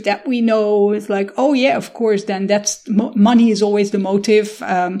narrative that we know is like, oh yeah, of course, then that's money is always the motive.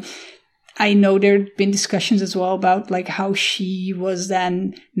 I know there'd been discussions as well about like how she was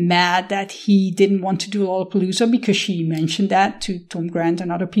then mad that he didn't want to do Lollapalooza because she mentioned that to Tom Grant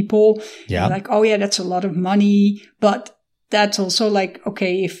and other people. Yeah. Like, oh yeah, that's a lot of money. But that's also like,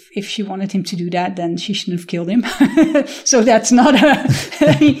 okay, if she wanted him to do that, then she shouldn't have killed him. So that's not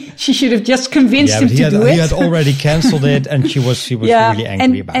she should have just convinced him to do it. He had already canceled it, and she was really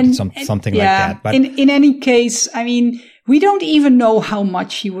angry about it, something like that. But in any case, I mean, we don't even know how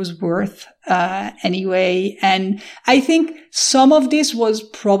much he was worth, anyway. And I think some of this was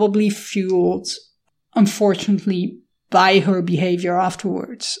probably fueled, unfortunately, by her behavior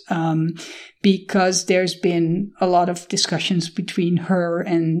afterwards. Because there's been a lot of discussions between her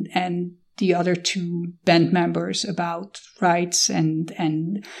and the other two band members about rights and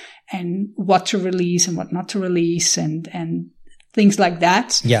what to release and what not to release and things like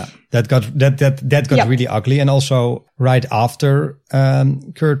that. Yeah, that got really ugly. And also right after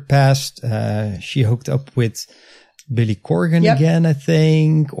Kurt passed, she hooked up with Billy Corgan again, I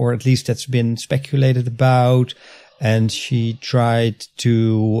think, or at least that's been speculated about. And she tried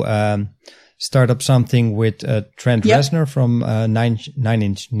to start up something with Trent Reznor from Nine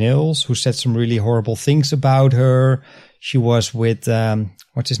Inch Nails, who said some really horrible things about her. She was with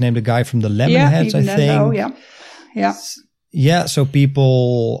what's his name, the guy from the Lemonheads, I think. Yeah, so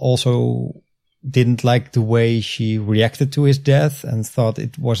people also didn't like the way she reacted to his death and thought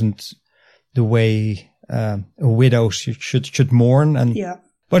it wasn't the way a widow should mourn.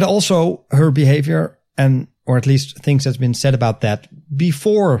 But also her behavior, or at least things that's been said about that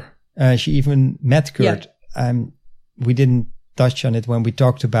before she even met Kurt. We didn't touch on it when we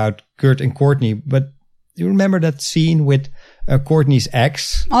talked about Kurt and Courtney, but you remember that scene with Courtney's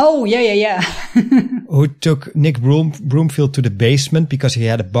ex? Oh, yeah. Who took Nick Broomfield to the basement because he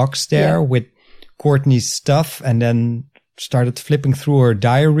had a box there with Courtney's stuff, and then started flipping through her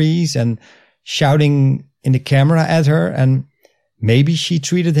diaries and shouting in the camera at her. And maybe she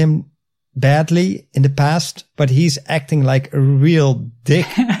treated him badly in the past, but he's acting like a real dick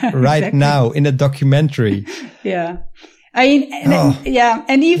right now in a documentary. Yeah. I mean,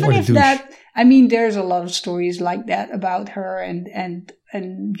 and even if that, I mean, there's a lot of stories like that about her and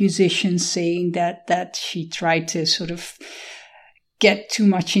musicians saying that she tried to sort of get too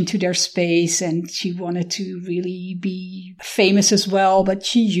much into their space and she wanted to really be famous as well, but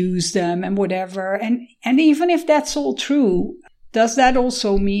she used them and whatever. And even if that's all true, does that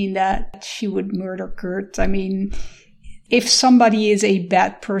also mean that she would murder Kurt? I mean, if somebody is a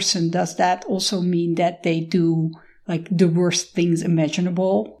bad person, does that also mean that they do like the worst things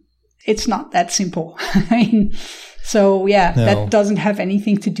imaginable? It's not that simple. I mean, so yeah, that doesn't have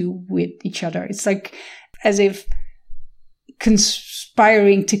anything to do with each other. It's like as if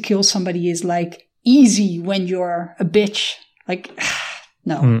conspiring to kill somebody is like easy when you're a bitch. Like,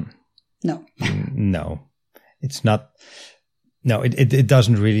 no, it's not. No, it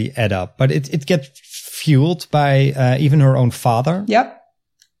doesn't really add up, but it gets fueled by even her own father. Yep.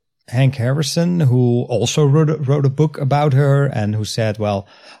 Hank Harrison, who also wrote a book about her and who said, well,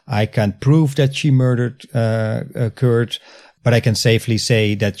 I can't prove that she murdered Kurt, but I can safely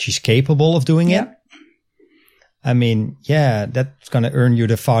say that she's capable of doing it. I mean, yeah, that's going to earn you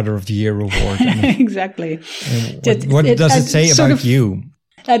the Father of the Year award. I mean, exactly. What does it say about you?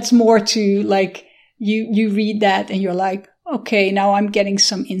 That's more to like, you read that and you're like, okay, now I'm getting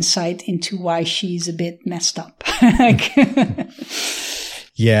some insight into why she's a bit messed up.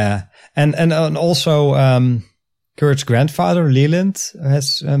 Yeah. And also, Kurt's grandfather, Leland,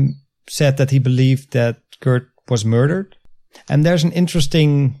 has said that he believed that Kurt was murdered. And there's an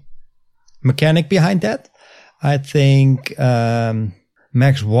interesting mechanic behind that. I think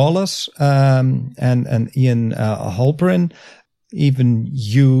Max Wallace and Ian Halperin even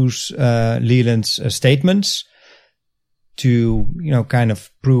use Leland's statements to, kind of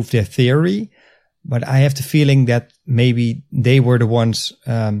prove their theory. But I have the feeling that maybe they were the ones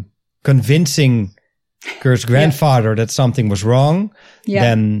convincing Kurt's grandfather that something was wrong. Yeah.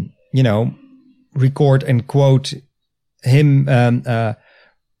 Then, record and quote him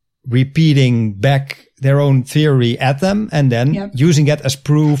repeating back their own theory at them and then using it as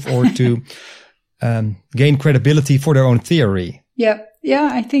proof or to gain credibility for their own theory. Yeah. Yeah,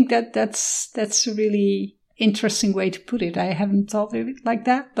 I think that's a really interesting way to put it. I haven't thought of it like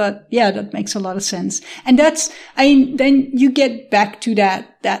that, but yeah, that makes a lot of sense. And then you get back to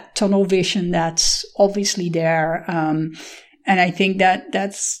that tunnel vision that's obviously there. And I think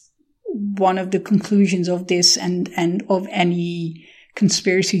that's one of the conclusions of this and of any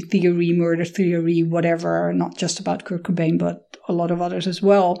conspiracy theory, murder theory, whatever, not just about Kurt Cobain, but a lot of others as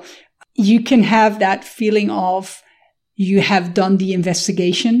well. You can have that feeling of you have done the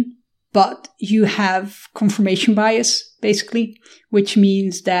investigation, but you have confirmation bias, basically, which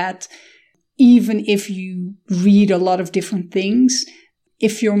means that even if you read a lot of different things,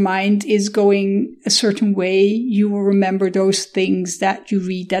 if your mind is going a certain way, you will remember those things that you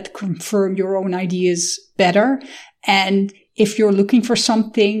read that confirm your own ideas better. And if you're looking for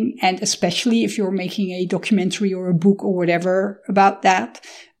something, and especially if you're making a documentary or a book or whatever about that,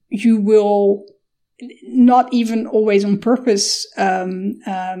 you will not even always on purpose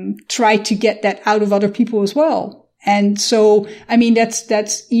try to get that out of other people as well. And so, I mean,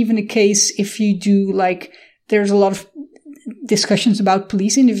 that's even a case if you do, like, there's a lot of discussions about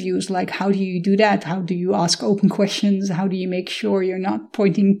police interviews, like how do you do that? How do you ask open questions? How do you make sure you're not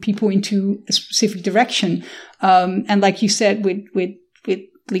pointing people into a specific direction? And like you said with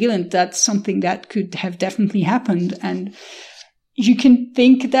Leland, that's something that could have definitely happened. And you can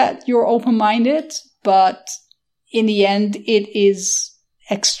think that you're open-minded, but in the end, it is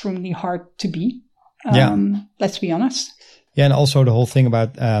extremely hard to be. Let's be honest. Yeah, and also the whole thing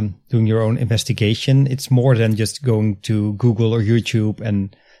about doing your own investigation. It's more than just going to Google or YouTube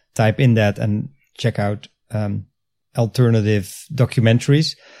and type in that and check out alternative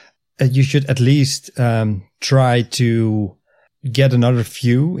documentaries. You should at least try to get another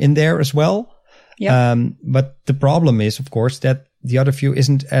view in there as well. Yeah. But the problem is, of course, that the other view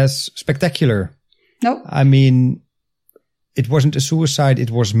isn't as spectacular. No. I mean, it wasn't a suicide,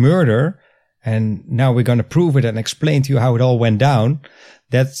 it was murder. And now we're going to prove it and explain to you how it all went down.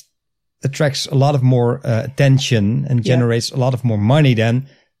 That attracts a lot of more attention and generates a lot of more money than,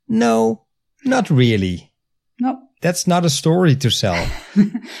 no, not really. No. That's not a story to sell.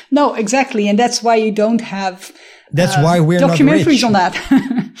 No, exactly. And that's why you don't have why we're documentaries not rich. On that.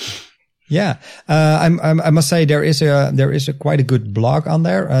 Yeah. I must say there is a quite a good blog on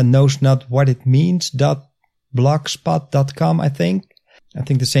there. Knows not what it means.blogspot.com, I think. I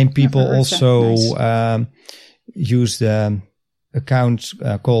think the same people also use the account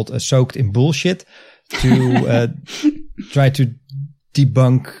called Soaked in Bullshit to try to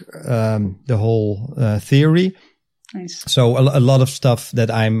debunk the whole theory. Nice. So a lot of stuff that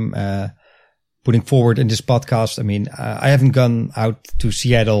I'm putting forward in this podcast. I mean, I haven't gone out to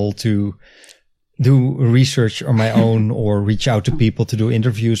Seattle to do research on my own or reach out to people to do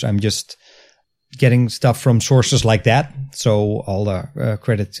interviews. I'm just getting stuff from sources like that. So all the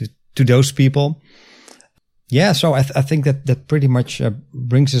credit to those people. Yeah, so I think that pretty much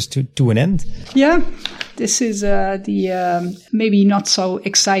brings us to an end. Yeah, this is the maybe not so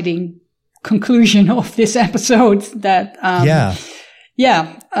exciting conclusion of this episode. That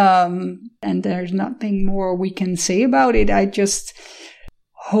and there's nothing more we can say about it. I just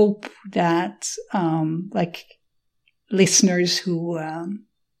hope that like listeners who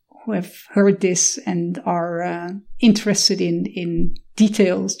have heard this and are interested in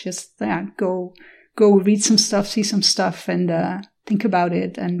details, just go read some stuff, see some stuff, and think about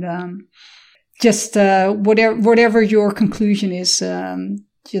it. And just whatever your conclusion is,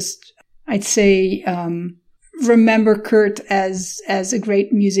 just I'd say remember Kurt as a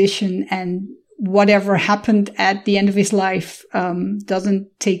great musician, and whatever happened at the end of his life doesn't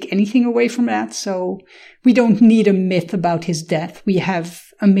take anything away from that. So we don't need a myth about his death. We have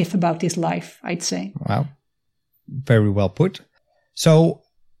a myth about his life, I'd say. Wow. Very well put. So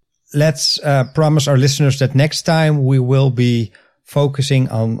let's promise our listeners that next time we will be focusing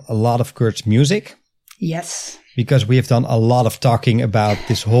on a lot of Kurt's music. Yes. Because we have done a lot of talking about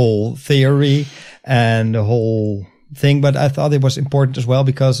this whole theory and the whole thing. But I thought it was important as well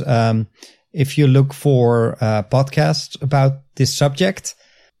because if you look for podcasts about this subject,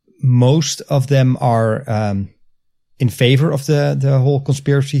 most of them are in favor of the whole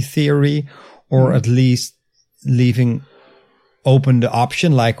conspiracy theory, or at least leaving open the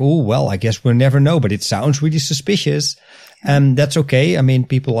option like, oh, well, I guess we'll never know, but it sounds really suspicious. And that's okay. I mean,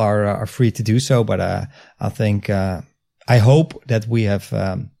 people are free to do so, but I think I hope that we have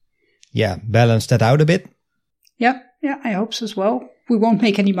balanced that out a bit. Yeah, I hope so as well. We won't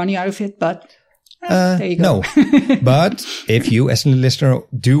make any money out of it, but there you go. No. But if you, as a listener,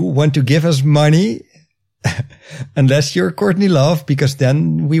 do want to give us money, unless you're Courtney Love, because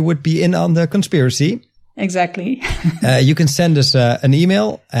then we would be in on the conspiracy. Exactly. You can send us an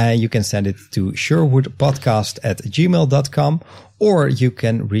email. You can send it to sherwoodpodcast@gmail.com, or you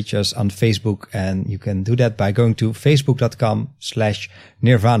can reach us on Facebook, and you can do that by going to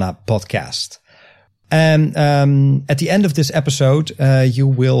facebook.com/Nirvana podcast. And at the end of this episode, you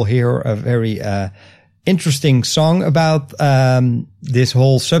will hear a very interesting song about this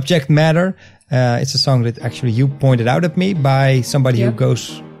whole subject matter. It's a song that actually you pointed out at me by somebody who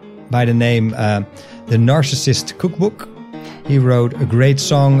goes by the name The Narcissist Cookbook. He wrote a great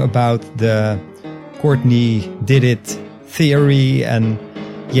song about the Courtney did it theory, and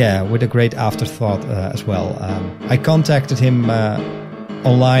with a great afterthought as well. I contacted him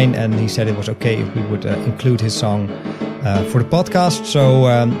online, and he said it was okay if we would include his song for the podcast. So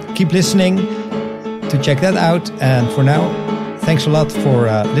keep listening to check that out. And for now, thanks a lot for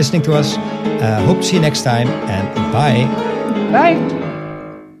listening to us. Hope to see you next time, and bye. Bye.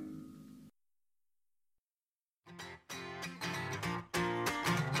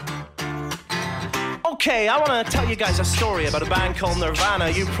 Okay, I want to tell you guys a story about a band called Nirvana.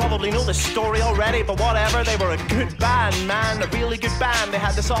 You probably know this story already, but whatever. They were a good band, man, a really good band. They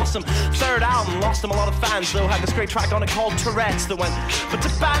had this awesome third album, lost them a lot of fans, though. Had this great track on it called Tourette's that went, but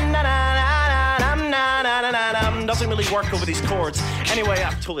doesn't really work over these chords. Anyway,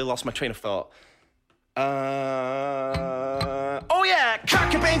 I've totally lost my train of thought. Oh yeah,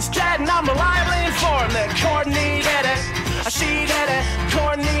 Kurt Cobain's dead, and I'm reliably informed that Courtney did it. She did it,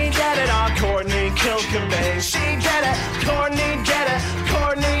 Courtney did it, oh, Courtney killed Cobain. She did it, Courtney did it,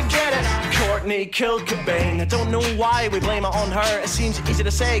 Courtney did it, Courtney killed Cobain. I don't know why we blame it on her. It seems easy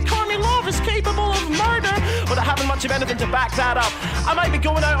to say Courtney Love is capable of murder, but I haven't much of anything to back that up. I might be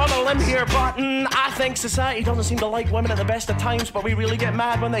going out on a limb here, but I think society doesn't seem to like women at the best of times, but we really get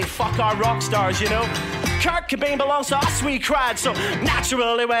mad when they fuck our rock stars, you know? Kurt Cobain belongs to us, we cried, so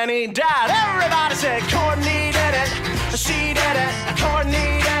naturally when he died, everybody said Courtney did it. She did it,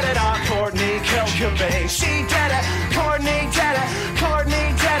 Courtney did it, oh, Courtney killed Cobain. She did it, Courtney did it,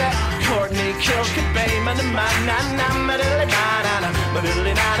 Courtney did it, Courtney killed Cobain.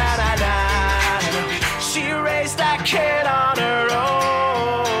 She raised that kid on her own.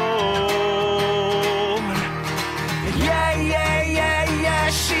 Yeah,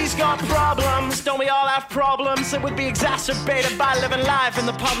 she's got problems. Don't we all have problems that would be exacerbated by living life in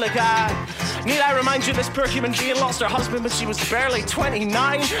the public eye? Need I remind you, this poor human being lost her husband when she was barely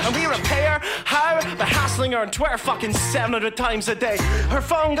 29, and we repay her, how? By hassling her on Twitter fucking 700 times a day. Her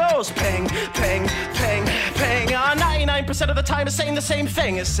phone goes ping, ping, ping, ping. 99% of the time it's saying the same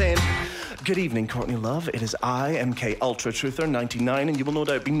thing. It's saying, good evening, Courtney Love. It is I, MK Ultra Truther 99, and you will no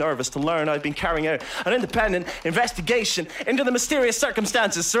doubt be nervous to learn I've been carrying out an independent investigation into the mysterious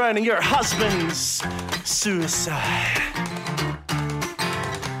circumstances surrounding your husband's suicide.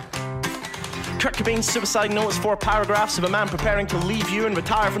 Kurt Cobain's suicide note is 4 paragraphs of a man preparing to leave you and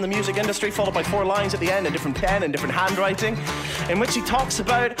retire from the music industry, followed by 4 lines at the end in different pen and different handwriting, in which he talks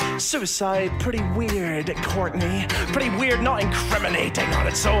about suicide. Pretty weird, Courtney. Pretty weird, not incriminating on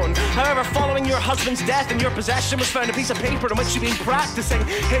its own. However, following your husband's death, in your possession was found a piece of paper in which you've been practicing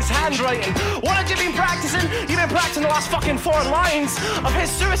his handwriting. What have you been practicing? You've been practicing the last fucking 4 lines of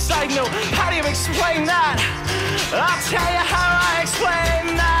his suicide note. How do you explain that? I'll tell you how I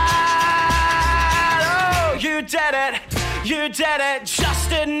explain that. You did it,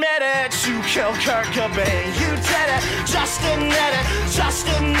 just admit it. You killed Kurt Cobain. You did it, just admit it, just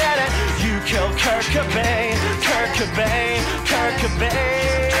admit it. You killed Kurt Cobain, Kurt Cobain, Kurt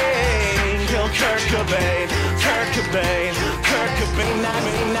Cobain. Killed Kurt Cobain, Kurt Cobain, Kurt Cobain.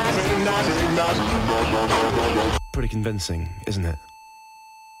 Pretty convincing, isn't it?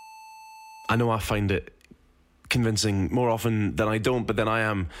 I know I find it convincing more often than I don't, but then I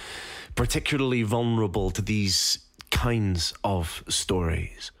am particularly vulnerable to these kinds of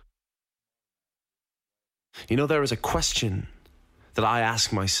stories. You know, there is a question that I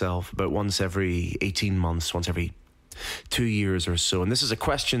ask myself about once every 18 months, once every 2 years or so. And this is a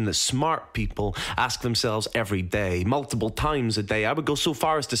question that smart people ask themselves every day, multiple times a day. I would go so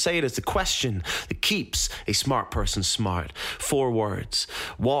far as to say it is the question that keeps a smart person smart. 4 words.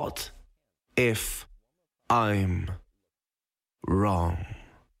 What if I'm wrong?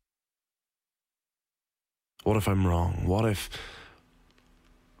 What if I'm wrong? What if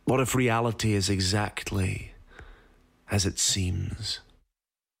reality is exactly as it seems?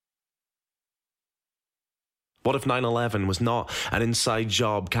 What if 9/11 was not an inside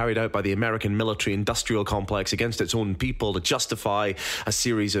job carried out by the American military-industrial complex against its own people to justify a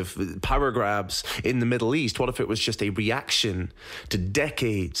series of power grabs in the Middle East? What if it was just a reaction to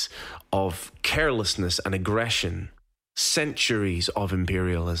decades of carelessness and aggression, centuries of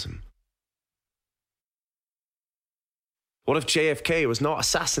imperialism? What if JFK was not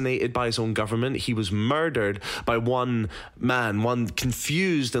assassinated by his own government? He was murdered by one man, one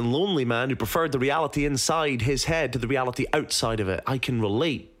confused and lonely man who preferred the reality inside his head to the reality outside of it. I can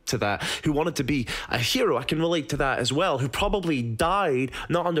relate to that. Who wanted to be a hero, I can relate to that as well. Who probably died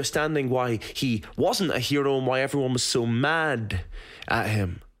not understanding why he wasn't a hero and why everyone was so mad at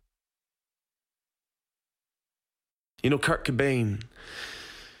him. You know, Kurt Cobain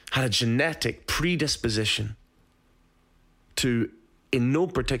had a genetic predisposition to, in no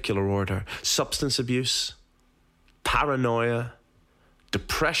particular order, substance abuse, paranoia,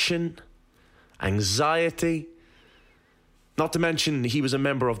 depression, anxiety, not to mention he was a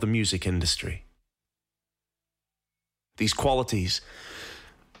member of the music industry. These qualities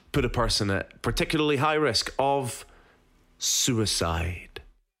put a person at particularly high risk of suicide.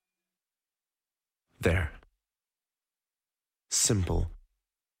 There. Simple,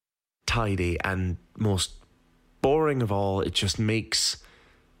 tidy, and most boring of all, it just makes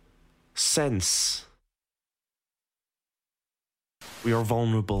sense. We are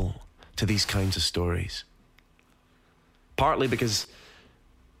vulnerable to these kinds of stories. Partly because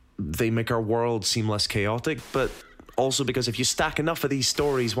they make our world seem less chaotic, but also because if you stack enough of these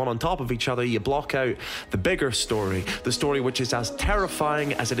stories one on top of each other, you block out the bigger story, the story which is as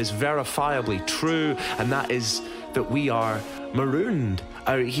terrifying as it is verifiably true, and that is that we are marooned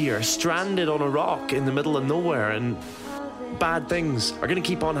out here, stranded on a rock in the middle of nowhere, and bad things are going to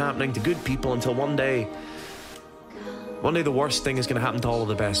keep on happening to good people until one day the worst thing is going to happen to all of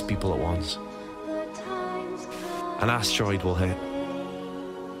the best people at once. An asteroid will hit,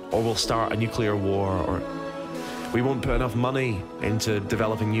 or we'll start a nuclear war, or we won't put enough money into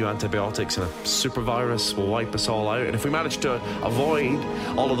developing new antibiotics, and a super virus will wipe us all out. And if we manage to avoid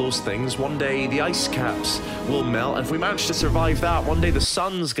all of those things, one day the ice caps will melt. And if we manage to survive that, one day the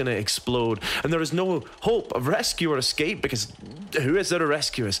sun's going to explode. And there is no hope of rescue or escape, because who is there to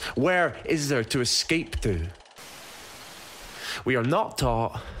rescue us? Where is there to escape to? We are not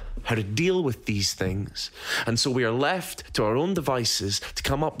taught how to deal with these things, and so we are left to our own devices to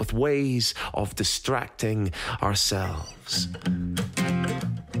come up with ways of distracting ourselves.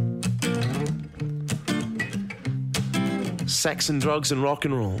 Sex and drugs and rock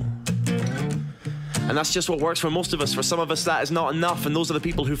and roll. And that's just what works for most of us. For some of us, that is not enough. And those are the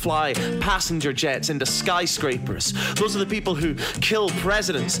people who fly passenger jets into skyscrapers. Those are the people who kill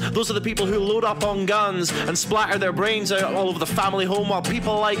presidents. Those are the people who load up on guns and splatter their brains out all over the family home, while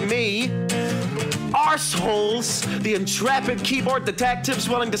people like me, arseholes, the intrepid keyboard detectives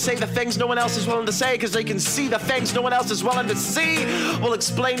willing to say the things no one else is willing to say because they can see the things no one else is willing to see, will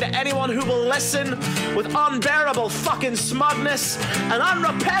explain to anyone who will listen with unbearable fucking smugness and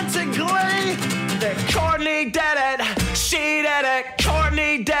unrepentant glee that Courtney did it, she did it,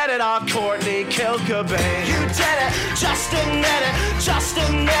 Courtney did it, oh, Courtney killed Cobain. You did it, Justin did it,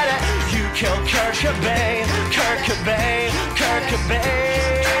 Justin did it, you killed Kurt Cobain, Kurt Cobain, Kurt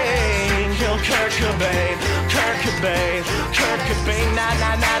Cobain. Kill Kurt Cobain, Kurt Cobain, Kurt Cobain, nah,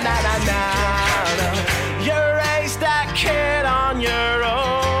 nah, nah, nah,